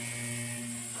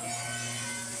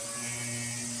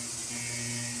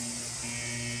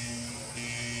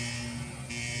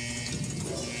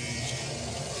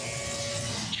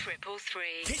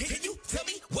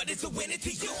 win it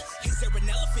to you. Is there an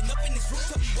elephant up in this room?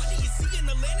 Tell me, what do you see in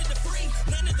the land of the free?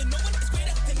 None of the no one is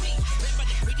greater than me. Man by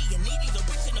the greedy and needy, the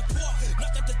rich and the poor.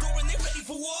 Knock at the door and they're ready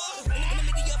for war. In the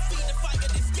middle of feet, the fire,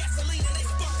 this gasoline and they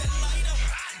spark that lighter.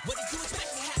 What did you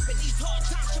expect to happen? These hard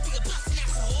times could be a blessing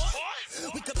after war.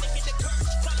 We could make it a curse,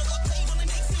 follow up table and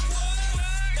makes it worse.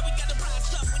 Now we gotta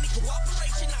rise up, we need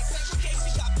cooperation, not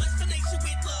segregation. God bless the nation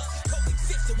with love.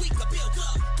 Coexist so we can build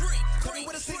up. Three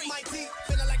with a sick mic deep,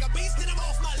 feeling like a beast and I'm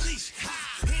off my leash.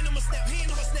 Hand on my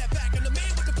snap back. I'm the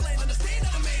man with the plan, understand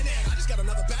I'm the man now. I just got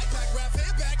another backpack, rap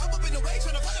fan back. I'm up in the way,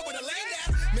 trying to find out where the land at.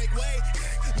 Make way,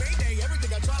 Mayday,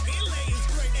 everything I drop inlay is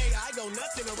great. Hey, I go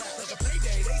nuts in a rap like a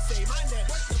payday. They say my net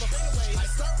worth never fade away. I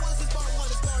start ones as bar one,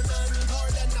 as bar none.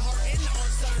 Hard than the heart and the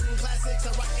art, son. Classics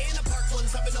I write in the park ones.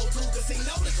 702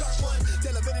 casino, the sharp one.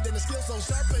 Television and the skills so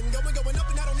sharpen. Going up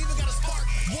and I don't even got a spark.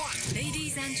 One.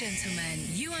 Ladies and gentlemen,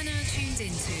 you are now tuned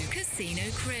into Casino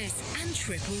Chris and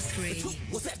 333.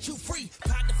 Was that you free?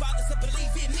 God the Father said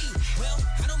believe in me. Well,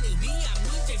 I don't mean me, I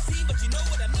mean JC, but you know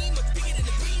what I mean. Much bigger than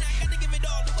the green, I gotta give it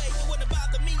all away. You wouldn't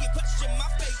bother me, you question my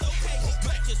faith, okay?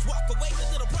 Might just walk away a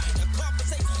little brighter.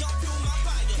 Conversation, y'all fuel my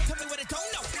fire. Tell me what I don't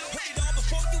know. Heard it all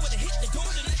before you would have hit the door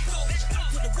to let go.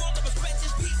 Out to the world, I respect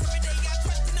this peace. Every day I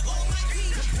trust in the Almighty.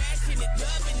 Compassionate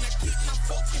loving, I keep my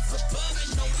focus above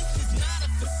it. No, this is not a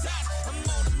facade. I'm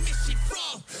on a mission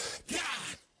from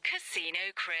God. Casino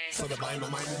Chris. So the mind, my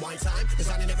mind, rewind time.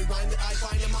 Designing every rhyme that I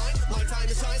find in mind. My time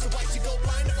is shine, so white you go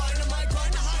blind to find the mic,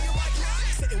 grind the higher I climb.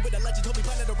 Sitting with a legend, told me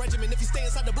plan of the regimen. If you stay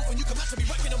inside the booth when you come out to be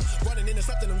wrecking them. Running,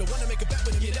 intercepting them, the one to make a bet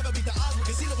with him. You never beat the odds,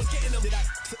 because Casino was getting them. Did I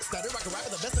stutter? I can rap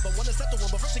with the best of them, one to set the one.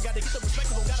 But first you gotta get the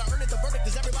respect of them. Gotta earn it, the verdict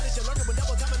is everybody should learn it. When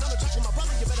double timing on the track with my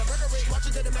brother, you better murder it. Watch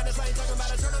it to the madness, I ain't talking about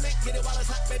a tournament. Get it while it's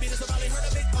hot, baby, this have probably heard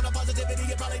of it. On a positivity,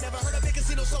 you probably never heard of it.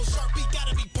 Casino so sharp, beat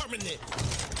gotta be permanent.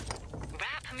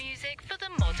 Rap music for the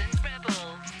modern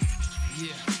rebel.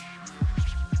 Yeah.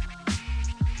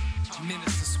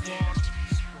 Minister Squad.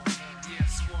 Yeah,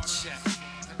 Squad. Check.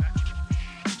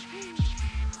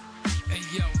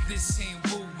 Hey yo, this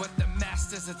ain't woo, but the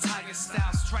master's a tiger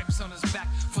style. Stripes on his back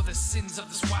for the sins of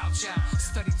this wild child.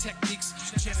 Study techniques,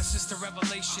 Genesis to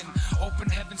Revelation. Open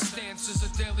heaven stance is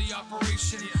a daily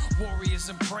operation. Warriors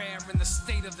in prayer in the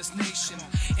state of this nation.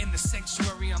 In the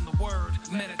sanctuary on the word,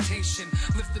 meditation.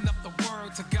 Lifting up the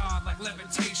word to God like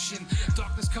levitation.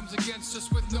 Darkness comes against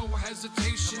us with no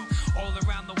hesitation. All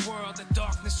around the world, the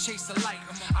darkness chase the light.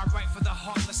 I write for the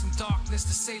heartless in darkness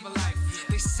to save a life.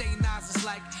 They say Nas is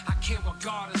like, I care what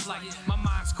God is like. My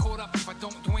mind's caught up if I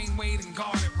don't Dwayne Wade and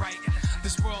guard it right.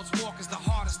 This world's walk is the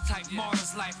hardest type,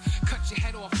 martyr's life. Cut your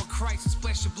head off for Christ and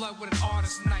splash your blood with an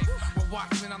artist's knife. We're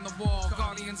watchmen on the wall,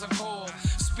 guardians of all.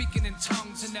 Speaking in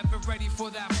tongues and never ready for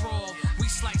that brawl. We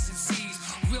slice and seize,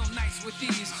 real nice with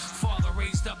ease. Father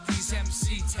raised up these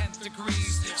MC 10th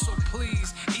degrees. So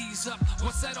please, ease up,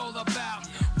 what's that all about?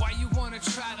 Why you wanna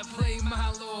try to play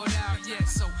my Lord out? Yeah,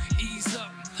 so ease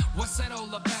up, what's that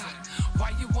all about?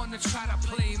 Why you wanna try to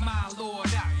play my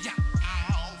Lord out? Yeah.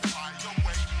 I'll find a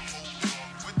way,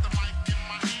 with the mic in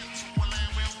my hand to a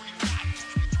land where we got.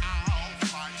 I'll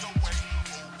find a way,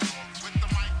 with the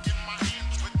mic in my hand,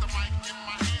 with the mic in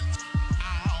my hand.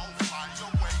 I'll find a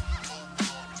way,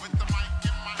 with the mic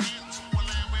in my hand to a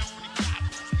land where we got.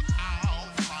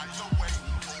 I'll find a way,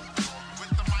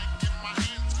 with the mic in my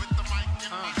hand, with the mic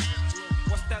in my hand.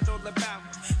 What's that all about?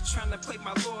 Trying to play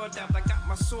my Lord out, I got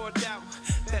my sword out.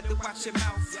 Better watch your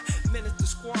mouth. Minister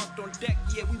Squad on deck,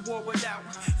 yeah, we wore it out.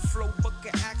 Flow,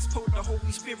 bucket, axe, pull the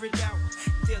Holy Spirit out.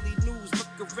 Daily news,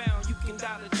 look around, you can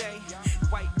die today.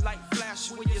 White light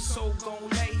flash where your soul gon'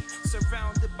 lay.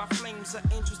 Surrounded by flames, the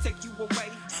angels take you away.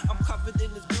 I'm covered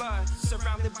in his blood,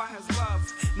 surrounded by his love.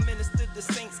 Minister the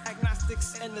saints,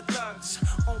 agnostics, and the thugs.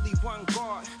 Only one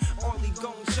God, only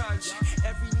gon' judge.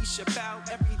 Every knee shall bow,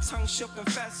 every tongue shall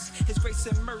confess. His grace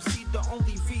and mercy, the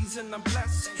only reason I'm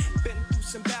blessed. Been through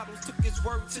some battles, took his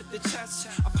word to the chest.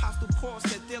 Apostle Paul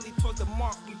said daily toward the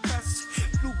mark we press.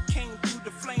 Luke came through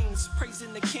the flames,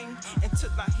 praising the King. Until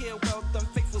I hear, well done,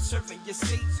 faithful servant, you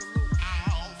see.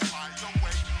 I'll find a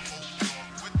way,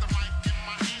 with the mic in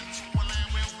my hand to a land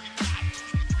where we got.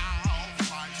 I'll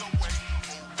find a way,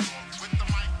 with the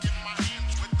mic in my hand,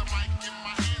 with the mic in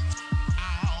my hand.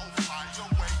 I'll find a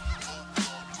way,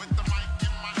 with the mic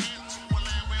in my hand to a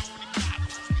land where we got.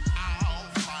 I'll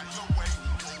find a way,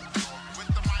 with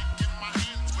the mic in my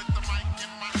hand, with the mic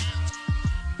in my hand.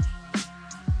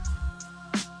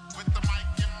 With the mic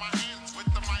in my hand, with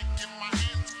the mic in my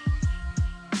hand.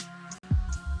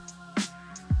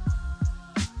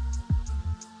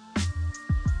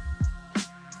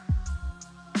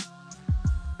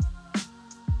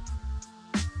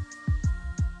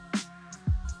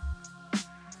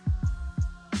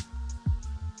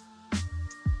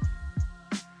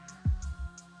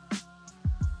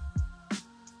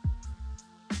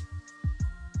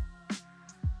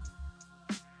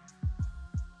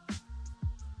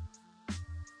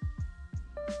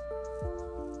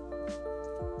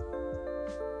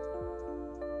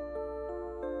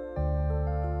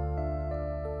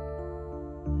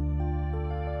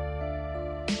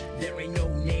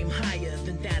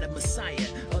 Messiah.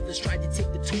 Others tried to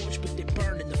take the torch, but they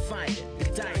burned in the fire. The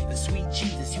diver, sweet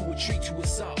Jesus, you a treat to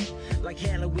us all. Like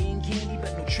Halloween candy,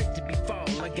 but no trick to be fall.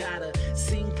 I gotta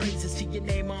sing praises to your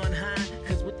name on high,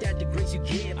 cause without the grace you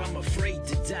give, I'm afraid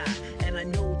to die. And I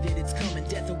know that it's coming,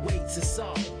 death awaits us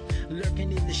all.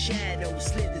 Lurking in the shadows,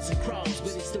 slithers and crawls,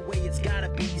 but it's the way it's gotta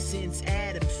be since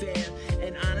Adam fell.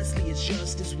 And honestly, it's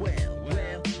just as well.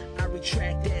 Well, I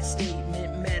retract that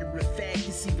statement. Matter of fact,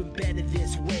 it's even better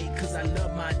this way, cause I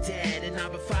love my dad. And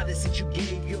I'm a father since you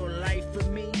gave your life for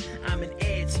me. I'm an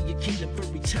heir to your kingdom for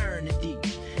eternity.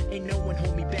 Ain't no one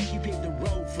hold me back, you paved the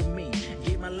road for me.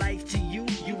 Gave my life to you,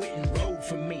 you went and rode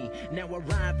for me. Now I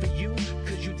ride for you,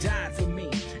 cause you died for me.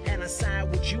 And I side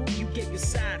with you, you gave your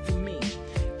side for me.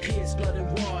 Pierced blood and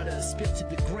water, spilled to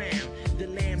the ground. The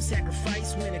lamb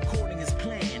sacrifice went according as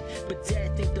planned. But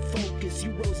death ain't the focus,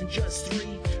 you rose in just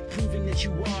 3, proving that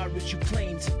you are what you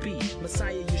claim to be.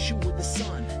 Messiah Yeshua the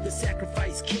Son, the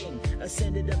sacrifice king,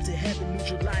 ascended up to heaven,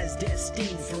 neutralized death's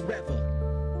sting forever.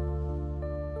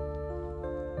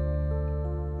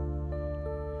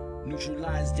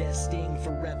 Neutralize that sting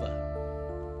forever.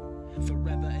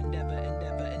 Forever and ever and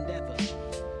ever and ever.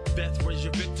 Death was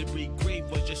your victory, grave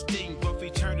was your sting, both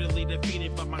eternally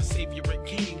defeated by my Savior and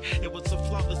King. It was a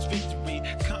flawless victory,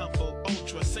 combo,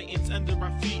 ultra, Satan's under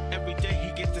our feet. Every day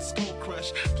he gets his skull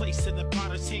crushed, placed in the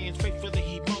potter's hands, faithfully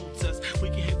he molds us. We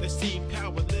can hear the same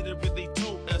power, literally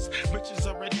told us. Riches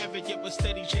are in heaven, yet we're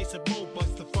steady chasing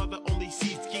bullbucks. The Father only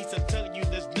sees geese, I'm telling you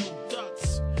there's no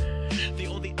ducks. The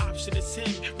only option is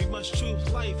sin, we must choose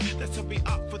life, that's how we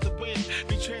opt for the win.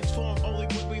 Be transformed only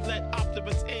when we let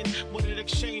optimists in. What in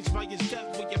exchange by his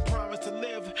death will you promise to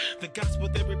live? The gospel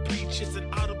that we preach is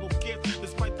an audible gift.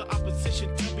 Despite the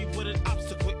opposition, tell me what an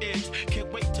obstacle is.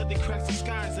 Can't wait till they crash the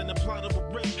skies and a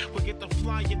plottable rift. We'll get to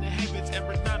fly in the heavens,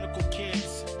 aeronautical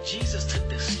kids. Jesus took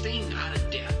the sting out of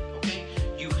death, okay?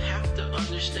 You have to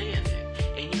understand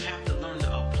that. And you have to learn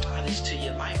to apply this to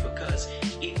your life because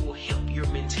it will help your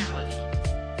mentality.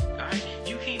 Alright?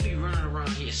 You can't be running around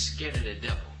here scared of the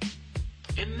devil.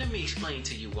 And let me explain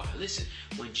to you why. Listen,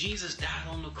 when Jesus died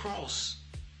on the cross,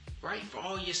 right, for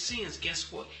all your sins,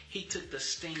 guess what? He took the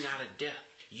sting out of death.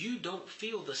 You don't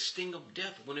feel the sting of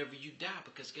death whenever you die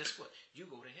because guess what? You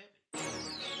go to heaven.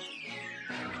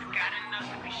 Got enough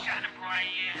to be shining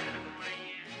bright, yeah.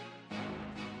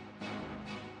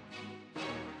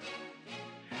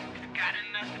 Got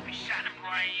enough to be shining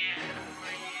bright, yeah.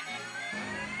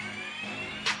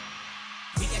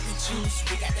 We got the juice,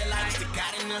 we got the light, it's the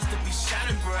God in us to be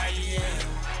shining bright, yeah.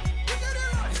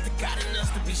 It's the God in us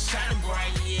to be shining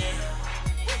bright, yeah.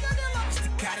 It's the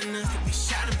God in us to be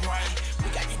shining bright. We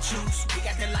got the juice, we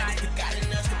got the light, it's the God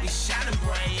in us to be shining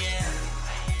bright, yeah.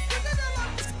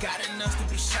 It's the God in us to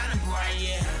be shining bright,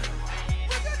 yeah.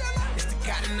 It's the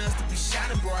God in us to be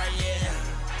shining bright, yeah.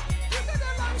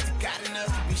 It's the God in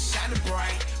us to be shining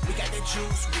bright. We got the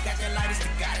juice, we got that light, it's the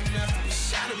God in us to be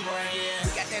shining bright, yeah.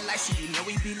 We got that light, so you know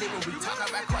we be lit when we talk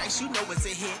about Christ, you know it's a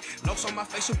hit. Notes on my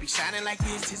face, you'll be shining like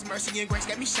this. His mercy and grace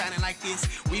got me shining like this.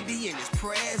 We be in his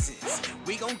presence,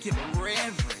 we gon' give him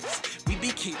reverence. We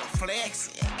be kingdom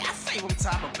flexing, got faith on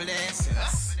top of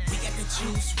blessings. We got the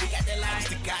juice, we got that light, it's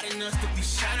the God in us to be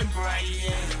shining bright,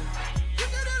 yeah.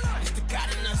 It's the God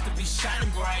in us to be shining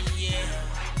bright, yeah.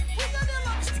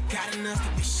 It's the God in us to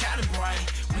be shining bright.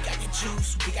 We got the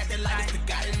juice, we got the light. It's the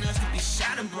God in us to be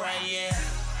shining bright, yeah.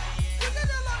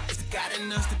 It's the God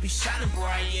in us to be shining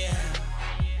bright, yeah.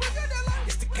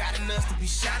 It's the God in us to be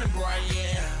shining bright,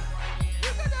 yeah.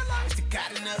 It's the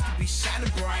God in us to be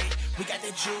shining bright. We got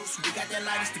the juice, we got that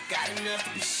light. It's the God in us to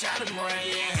be shining bright,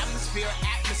 yeah. Atmosphere,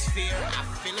 I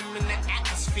feel him in the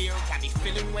atmosphere. Got me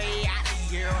feeling way out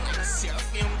of here, like a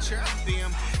seraphim,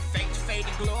 cherubim. Fake to fade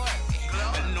to glory.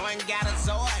 Anointing got us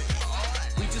all.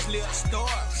 We just live a story.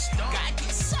 God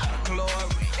gets all the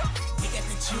glory. We got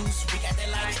the juice, we got that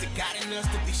light. It's the God in us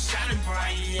to be shining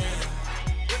bright, yeah.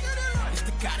 It's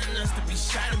the God in us to be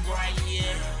shining bright,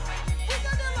 yeah.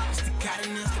 It's the God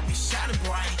in us to be shining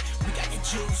bright. We got the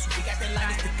juice, we got that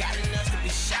light. It's the God in us to be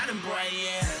shining bright,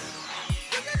 yeah.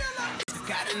 It's the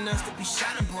God in us to be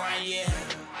shining bright, yeah.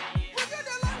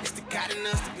 It's the God in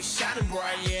us to be shining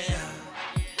bright, yeah.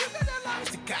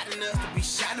 It's the God in us to be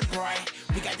shining bright.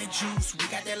 We got the juice, we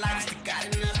got that light. It's the God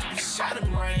in us to be shining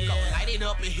bright. Go light it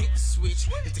up and hit the switch.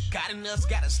 It's the God in us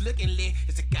got us looking lit.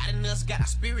 It's the God in us got our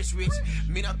spirits rich.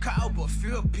 Me not call but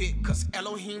feel a pit, cause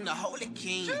Elohim the Holy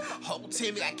King. Whole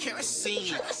team like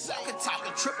kerosene. Walking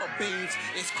talking triple beams.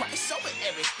 It's Christ over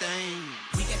everything.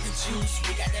 We got the juice,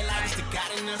 we got that light. It's the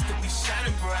God in us to be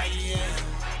shining bright, yeah.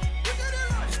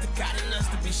 It's the God in us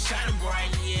to be shining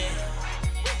bright, yeah.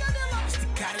 It's the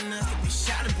God in us to be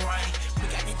shining bright. We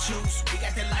got got the juice, we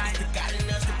got the light. It's the God in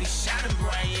us to be shining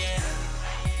bright, yeah.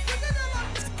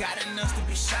 It's the God in us to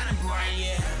be shining bright,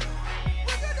 yeah.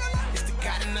 It's the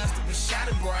God in us to be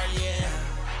shining bright, yeah.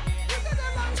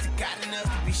 It's the God in us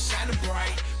to be shining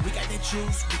bright. We got the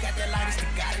juice, we got that light. It's the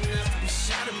God in us to be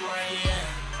shining bright, yeah.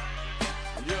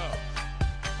 Yo,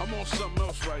 I'm on something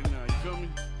else right now, you feel me?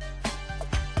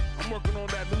 I'm working on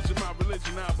that Losing My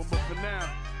Religion album, but for now,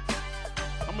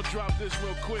 I'm gonna drop this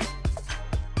real quick.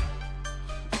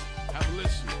 Have a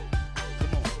listen.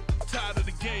 Come on. Tired of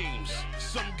the games.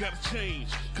 Something gotta change,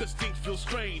 cause things feel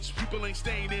strange. People ain't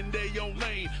staying in their own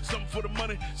lane. Some for the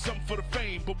money, some for the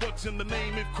fame. But what's in the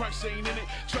name if Christ ain't in it?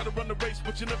 Try to run the race,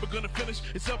 but you're never gonna finish.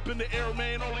 It's up in the air,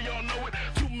 man, only y'all know it.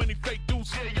 Too many fake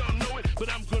dudes, yeah, y'all know it.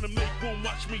 But I'm gonna make one,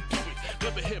 watch me do it.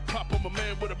 Never hip-hop, I'm a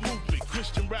man with a movement.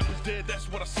 Christian rappers dead, that's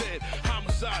what I said.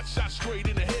 Homicide, shot straight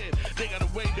in the head. They got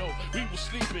away though, we was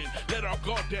sleeping. Let our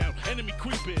guard down, enemy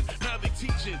creeping. Now they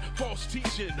teaching, false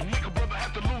teaching. The weaker brother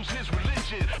have to lose his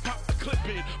religion. Pop the clip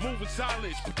in, move in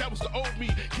silence. But that was the old me,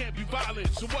 can't be violent.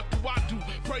 So what do?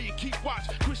 Pray and keep watch.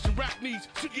 Christian rap needs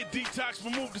to get detox,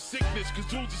 remove the sickness. Cause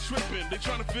dudes are tripping. They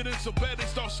trying to fit in so bad they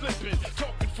start slipping.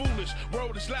 Talking foolish,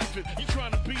 world is laughing. You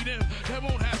trying to beat them, that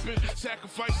won't happen.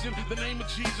 Sacrificing the name of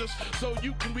Jesus so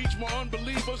you can reach more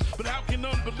unbelievers. But how can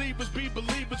unbelievers be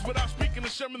believers without speaking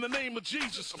and sharing the name of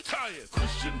Jesus? I'm tired.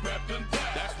 Christian rap done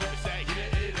died. That's what they say,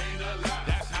 yeah, it ain't a lie.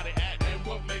 That's how they act, and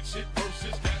what makes it worse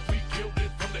is that we killed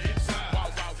it from the inside. Wow,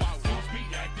 wow, wow, dudes be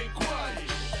acting quiet,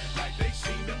 like they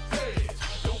seen them feds.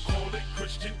 Don't call it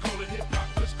Christian, call it hip-hop,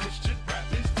 cause Christian rap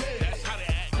is dead. That's how they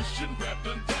act. Christian rap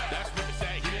done died. That's what they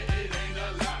say, yeah, it ain't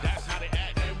a lie. That's how they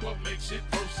act, and what makes it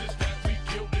worse is that we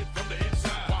killed it from the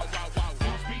inside. Wow, wow, wow,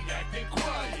 dudes be acting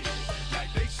quiet,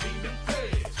 like they seen them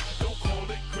feds. Don't call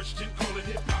it Christian, call it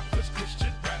hip-hop, cause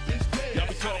Christian rap is dead. Y'all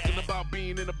be talking about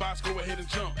being in the box, go ahead and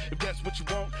jump. If that's what you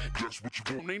want, that's what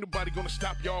you want. Ain't nobody gonna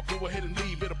stop y'all, go ahead and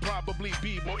leave. It'll probably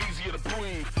be more easier to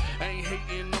breathe. I ain't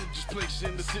hating, I'm just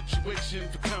placing the situation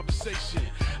for conversation.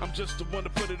 I'm just the one to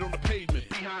put it on the pavement.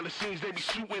 Behind the scenes, they be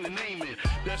shooting and aiming.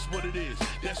 That's what it is,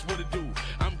 that's what it do.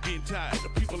 I'm getting tired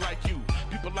of people like you.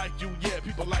 People like you, yeah,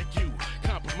 people like you.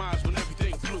 Compromise when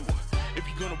everything blue. If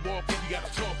you're gonna walk it, you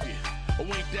gotta talk it. Oh,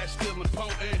 ain't that still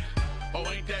important? Oh,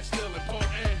 ain't that still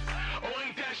important? Oh,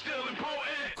 ain't that still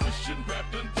important? Christian rap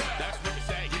done died. That's what they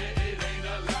say, yeah, it ain't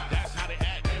a lie. That's how they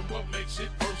act, and what makes it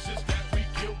worse is that we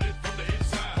killed it from the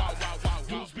inside. Wow, wow, wow,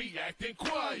 dudes be acting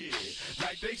quiet,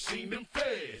 like they seen them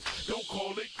feds. Don't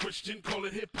call it Christian, call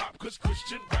it hip-hop, cause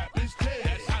Christian rap is dead.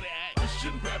 That's how they act.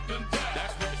 Christian rap done died.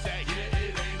 That's what they say, yeah,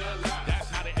 it ain't a lie. That's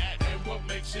how they act, and what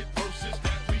makes it worse is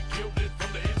that we killed it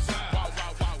from the inside. Wow,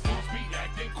 wow, wow, dudes be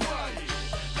acting quiet,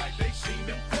 like they seen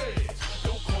them feds.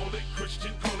 Don't call it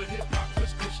Christian, call it hip-hop,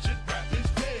 cause Christian rap is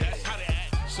dead. That's how they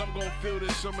act. Some gon' feel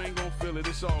this, some ain't gon' feel it,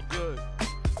 it's all good.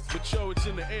 But yo, it's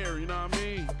in the air, you know what I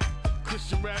mean?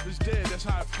 Christian rap is dead, that's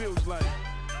how it feels like.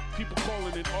 People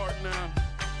calling it art now.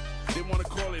 They wanna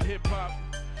call it hip-hop.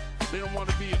 They don't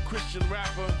wanna be a Christian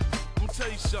rapper. I'm gonna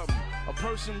tell you something. A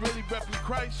person really repping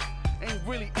Christ ain't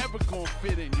really ever gonna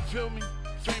fit in, you feel me?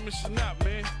 Famous or not,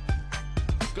 man.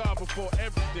 God before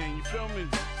everything, you feel me?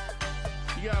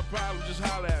 You got a problem, just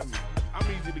holler at me. I'm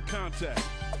easy to contact.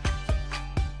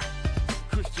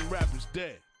 Christian rap is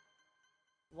dead.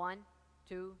 1,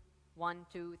 2, 1,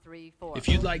 2, 3, 4. If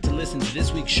you'd like to listen to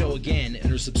this week's show again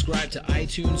and or subscribe to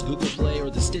iTunes, Google Play, or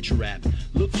the Stitcher app,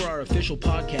 look for our official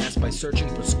podcast by searching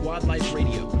for Squad Life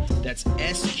Radio. That's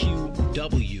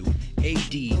SQWAD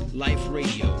Life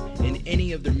Radio in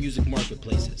any of their music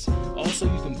marketplaces. Also,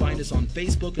 you can find us on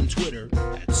Facebook and Twitter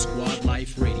at Squad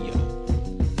Life Radio.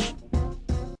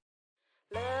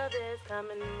 Love is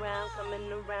coming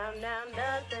around now.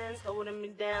 Nothing's holding me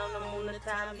down. I'm on the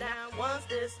top now. Once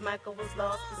this Michael was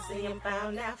lost, to see him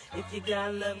found now. If you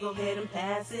got love, go ahead and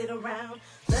pass it around.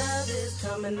 Love is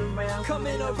coming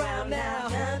around now.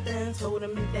 Nothing's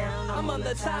holding me down. I'm on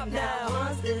the top now.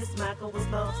 Once this Michael was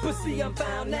lost, but see I'm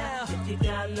found now. If you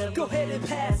got love, go ahead and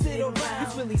pass it around.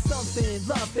 It's really something.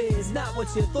 Love is not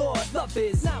what you thought. Love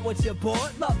is not what you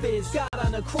bought. Love is God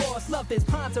on the cross. Love is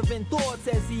pondering thoughts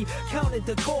as he counted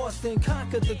the cost and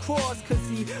conquered the cross, cause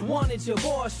he wanted your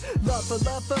wash. Love for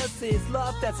lovers is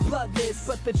love that's bloodless,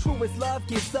 but the truest love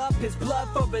gives up his blood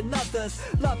for another's.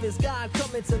 Love is God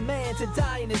coming to man to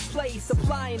die in his place,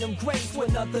 applying him grace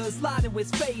when others lie to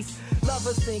his face.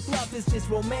 Lovers think love is just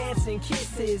romance and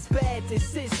kisses, bad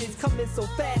decisions coming so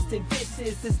fast and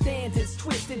vicious. The standards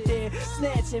twisted, they're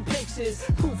snatching pictures,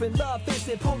 proving love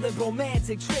isn't pulling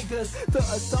romantic triggers. The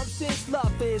assumptions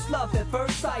love is love at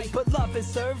first sight. But love is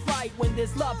served right when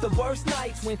there's love the worst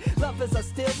nights. When lovers are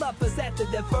still lovers after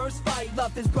their first fight.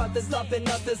 Love is brothers loving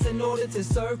others in order to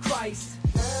serve Christ.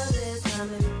 Love is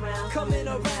coming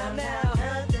around now.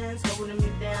 Nothing's holding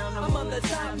me down. I'm on the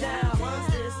top now.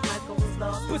 Once this Michael was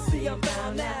lost, but see I'm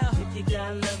found now. If you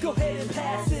got love, go ahead and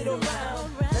pass it around.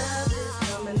 Love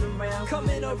is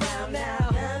coming around now.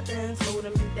 Nothing's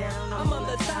holding me down. I'm on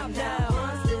the top now.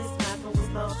 Once this Michael was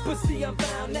lost, but see I'm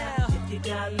found now. If you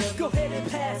got love, go ahead and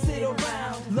pass it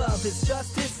around. Love is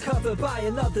justice covered by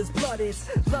another's blood. It's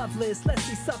loveless lest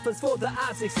he suffers for the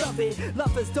objects of it.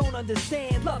 Lovers don't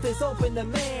understand. Love is open to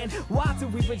man. Why do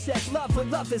we reject love when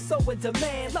love is so in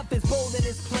demand? Love is bold in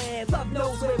its plan. Love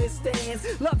knows where it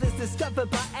stands. Love is discovered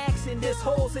by action. There's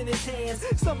holes in its hands.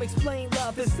 Some explain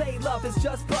love and say love is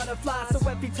just butterflies. So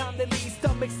every time they leave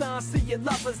stomach signs, seeing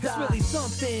lovers die. It's really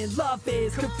something love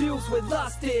is. Confused with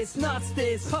lust is. Not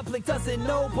this. Public doesn't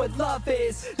know what love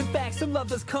is. In fact, some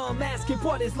lovers come asking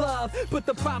what is love. But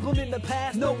the problem in the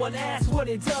past, no one asks what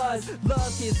it does.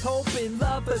 Love gives hope and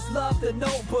lovers love the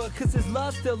notebook. Cause his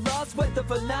love still loves whether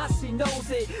or not she knows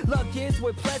it. Love gives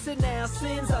with pleasure now,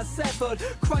 sins are severed.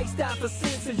 Christ died for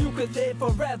sins so you could live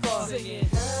forever. Singing.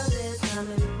 Love is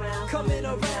coming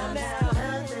around now.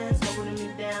 Nothing's holding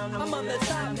me down. I'm on the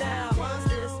top now. Once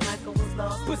this Michael was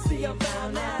lost, but see I'm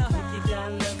found now. If you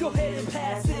got love, go ahead and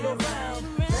pass it around.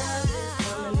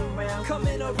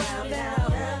 Coming around now.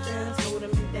 Nothing's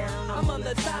holding me down. I'm on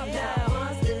the top now.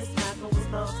 Once this Michael was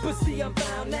lost, but see I'm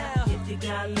found now. If you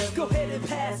got love, go ahead and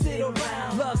pass it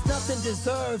around. Love's nothing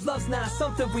deserved. Love's not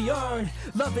something we earn.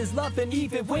 Love is loving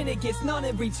even when it gets none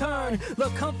in return.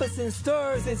 Love comforts and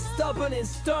stirs. It's stubborn and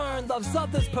stern. Love's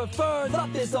others preferred.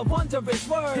 Love is a wondrous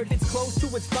word. If it's close to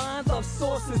its fine, love's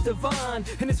source is divine.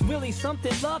 And it's really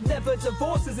something love never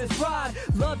divorces its bride.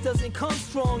 Love doesn't come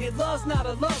strong. And love's not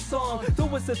a love song.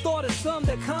 Though it's the thought of some,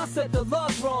 the concept of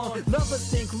love's wrong. Lovers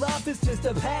think love is just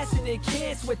a passionate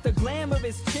kiss with the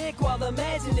glamorous chick while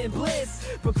imagining bliss.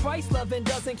 But Christ loving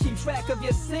doesn't keep track of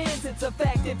your sins. It's a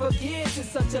fact it forgives. It's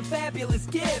such a fabulous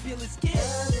gift.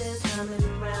 Love is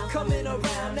coming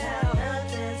around now.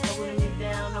 Nothing's holding me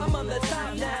down. I'm on the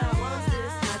top now. Once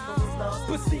this Michael was lost,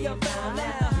 but see I'm found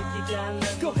now. If you got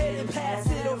love, go ahead and pass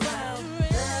it around.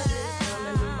 Love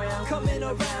is coming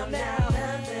around now.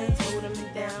 Nothing's holding me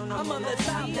down. I'm on the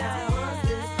top now. Once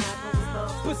this Michael was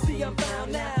lost, but see I'm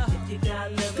found now. If you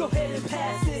got love, go ahead and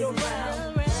pass it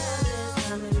around.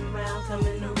 Love is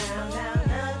coming around now.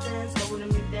 Nothing's holding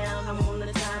me down. I'm on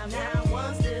the top now.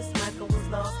 Once this Michael was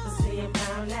lost, but see him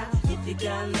found now. If you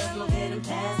got love, go ahead and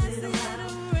pass it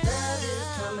around. Love is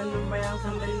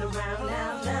coming around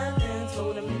now. Nothing's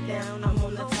holding me down. I'm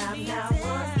on the top now.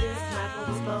 Once this Michael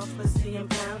was lost, but see him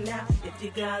found now. If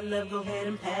you got love, go ahead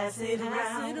and pass it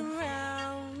around.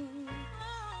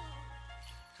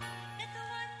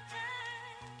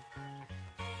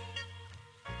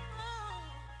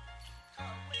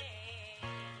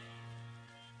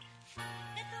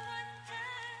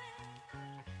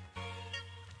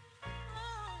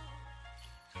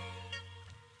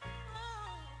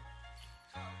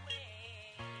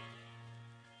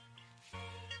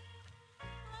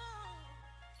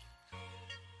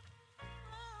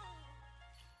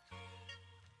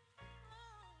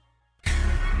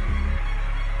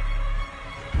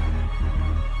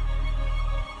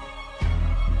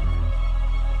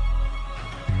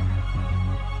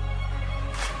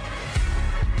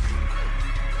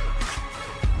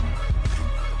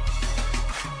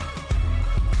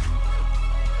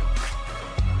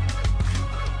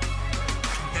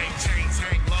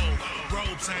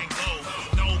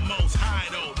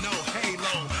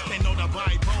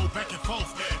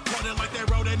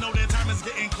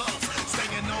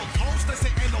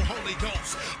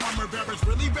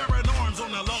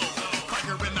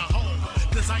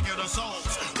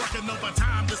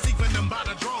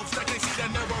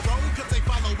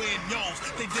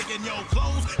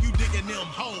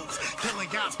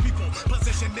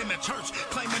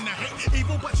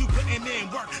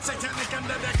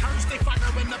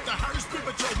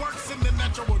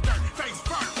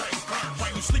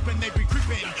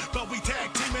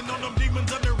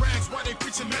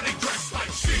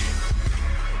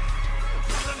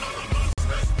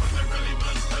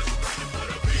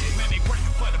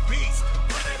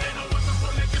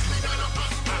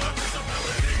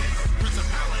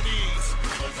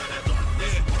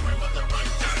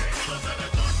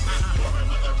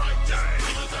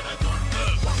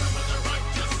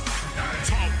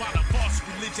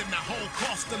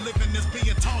 the living is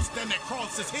being tossed and that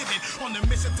cross is hidden. On the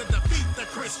mission to defeat the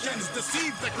Christians,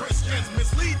 deceive the Christians,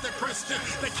 mislead the Christians.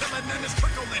 They're killing and it's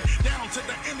trickling down to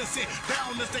the innocent.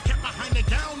 Down as they kept behind the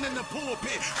gown in the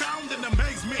pulpit. Found in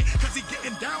amazement, cause he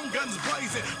getting down, guns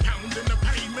blazing. Pounding the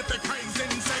pavement, the crazy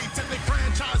satanic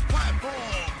franchise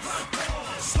platform.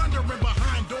 Slendering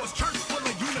behind doors, church full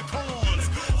of unicorns.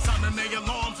 Sounding their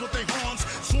alarms with their horns.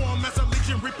 Swarm as a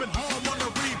legion, reaping harm on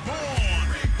the reborn.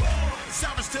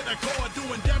 Savage to the core,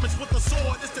 doing damage with the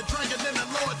sword. It's the dragon and the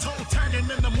Lord, toe tagging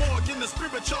in the morgue. In the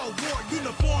spiritual war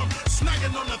uniform,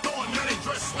 snagging on the thorn. Man, they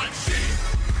dress like shit.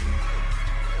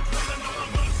 Dwelling on the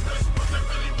monsters, but they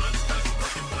really monsters.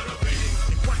 Working for the beast.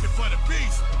 They working for the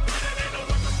beast. But it ain't no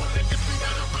weapon for the gifts we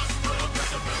got a roster of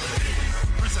principalities.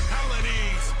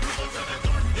 Principalities. Rulers of the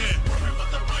darkness, warring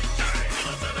with the righteous.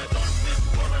 Rulers of the darkness,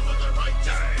 warring with the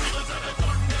righteous. Rulers of the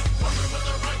darkness, warring with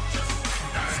the righteous.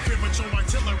 Spiritual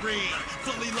artillery,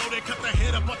 fully loaded, cut the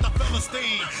head up off the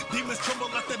Philistine. Demons tremble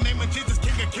at the name of Jesus,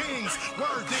 King of Kings.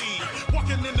 Worthy,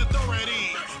 walking in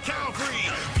authority. Calvary,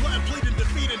 blood bleeding,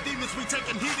 defeating demons. We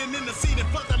taking heat and interceding.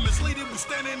 Fuck the misleading, we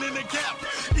standing in the gap.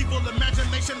 Evil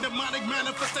imagination, demonic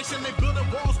manifestation. They building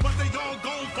walls, but they all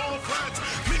gon' fall flat.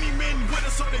 Many men with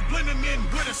us, so they blending in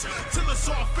with us. Till it's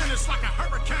all finished like a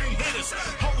hurricane hit us.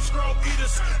 Whole scroll eat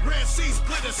us, Red Sea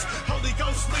split us. Holy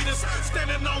Ghost lead us,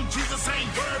 standing on Jesus.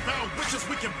 Ain't worried about witches,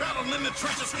 we can battle in the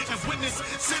trenches. And witness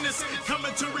sinners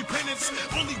coming to repentance.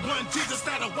 Only one Jesus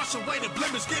that'll wash away the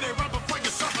blemish. Get it right before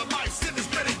you suffer life sentence.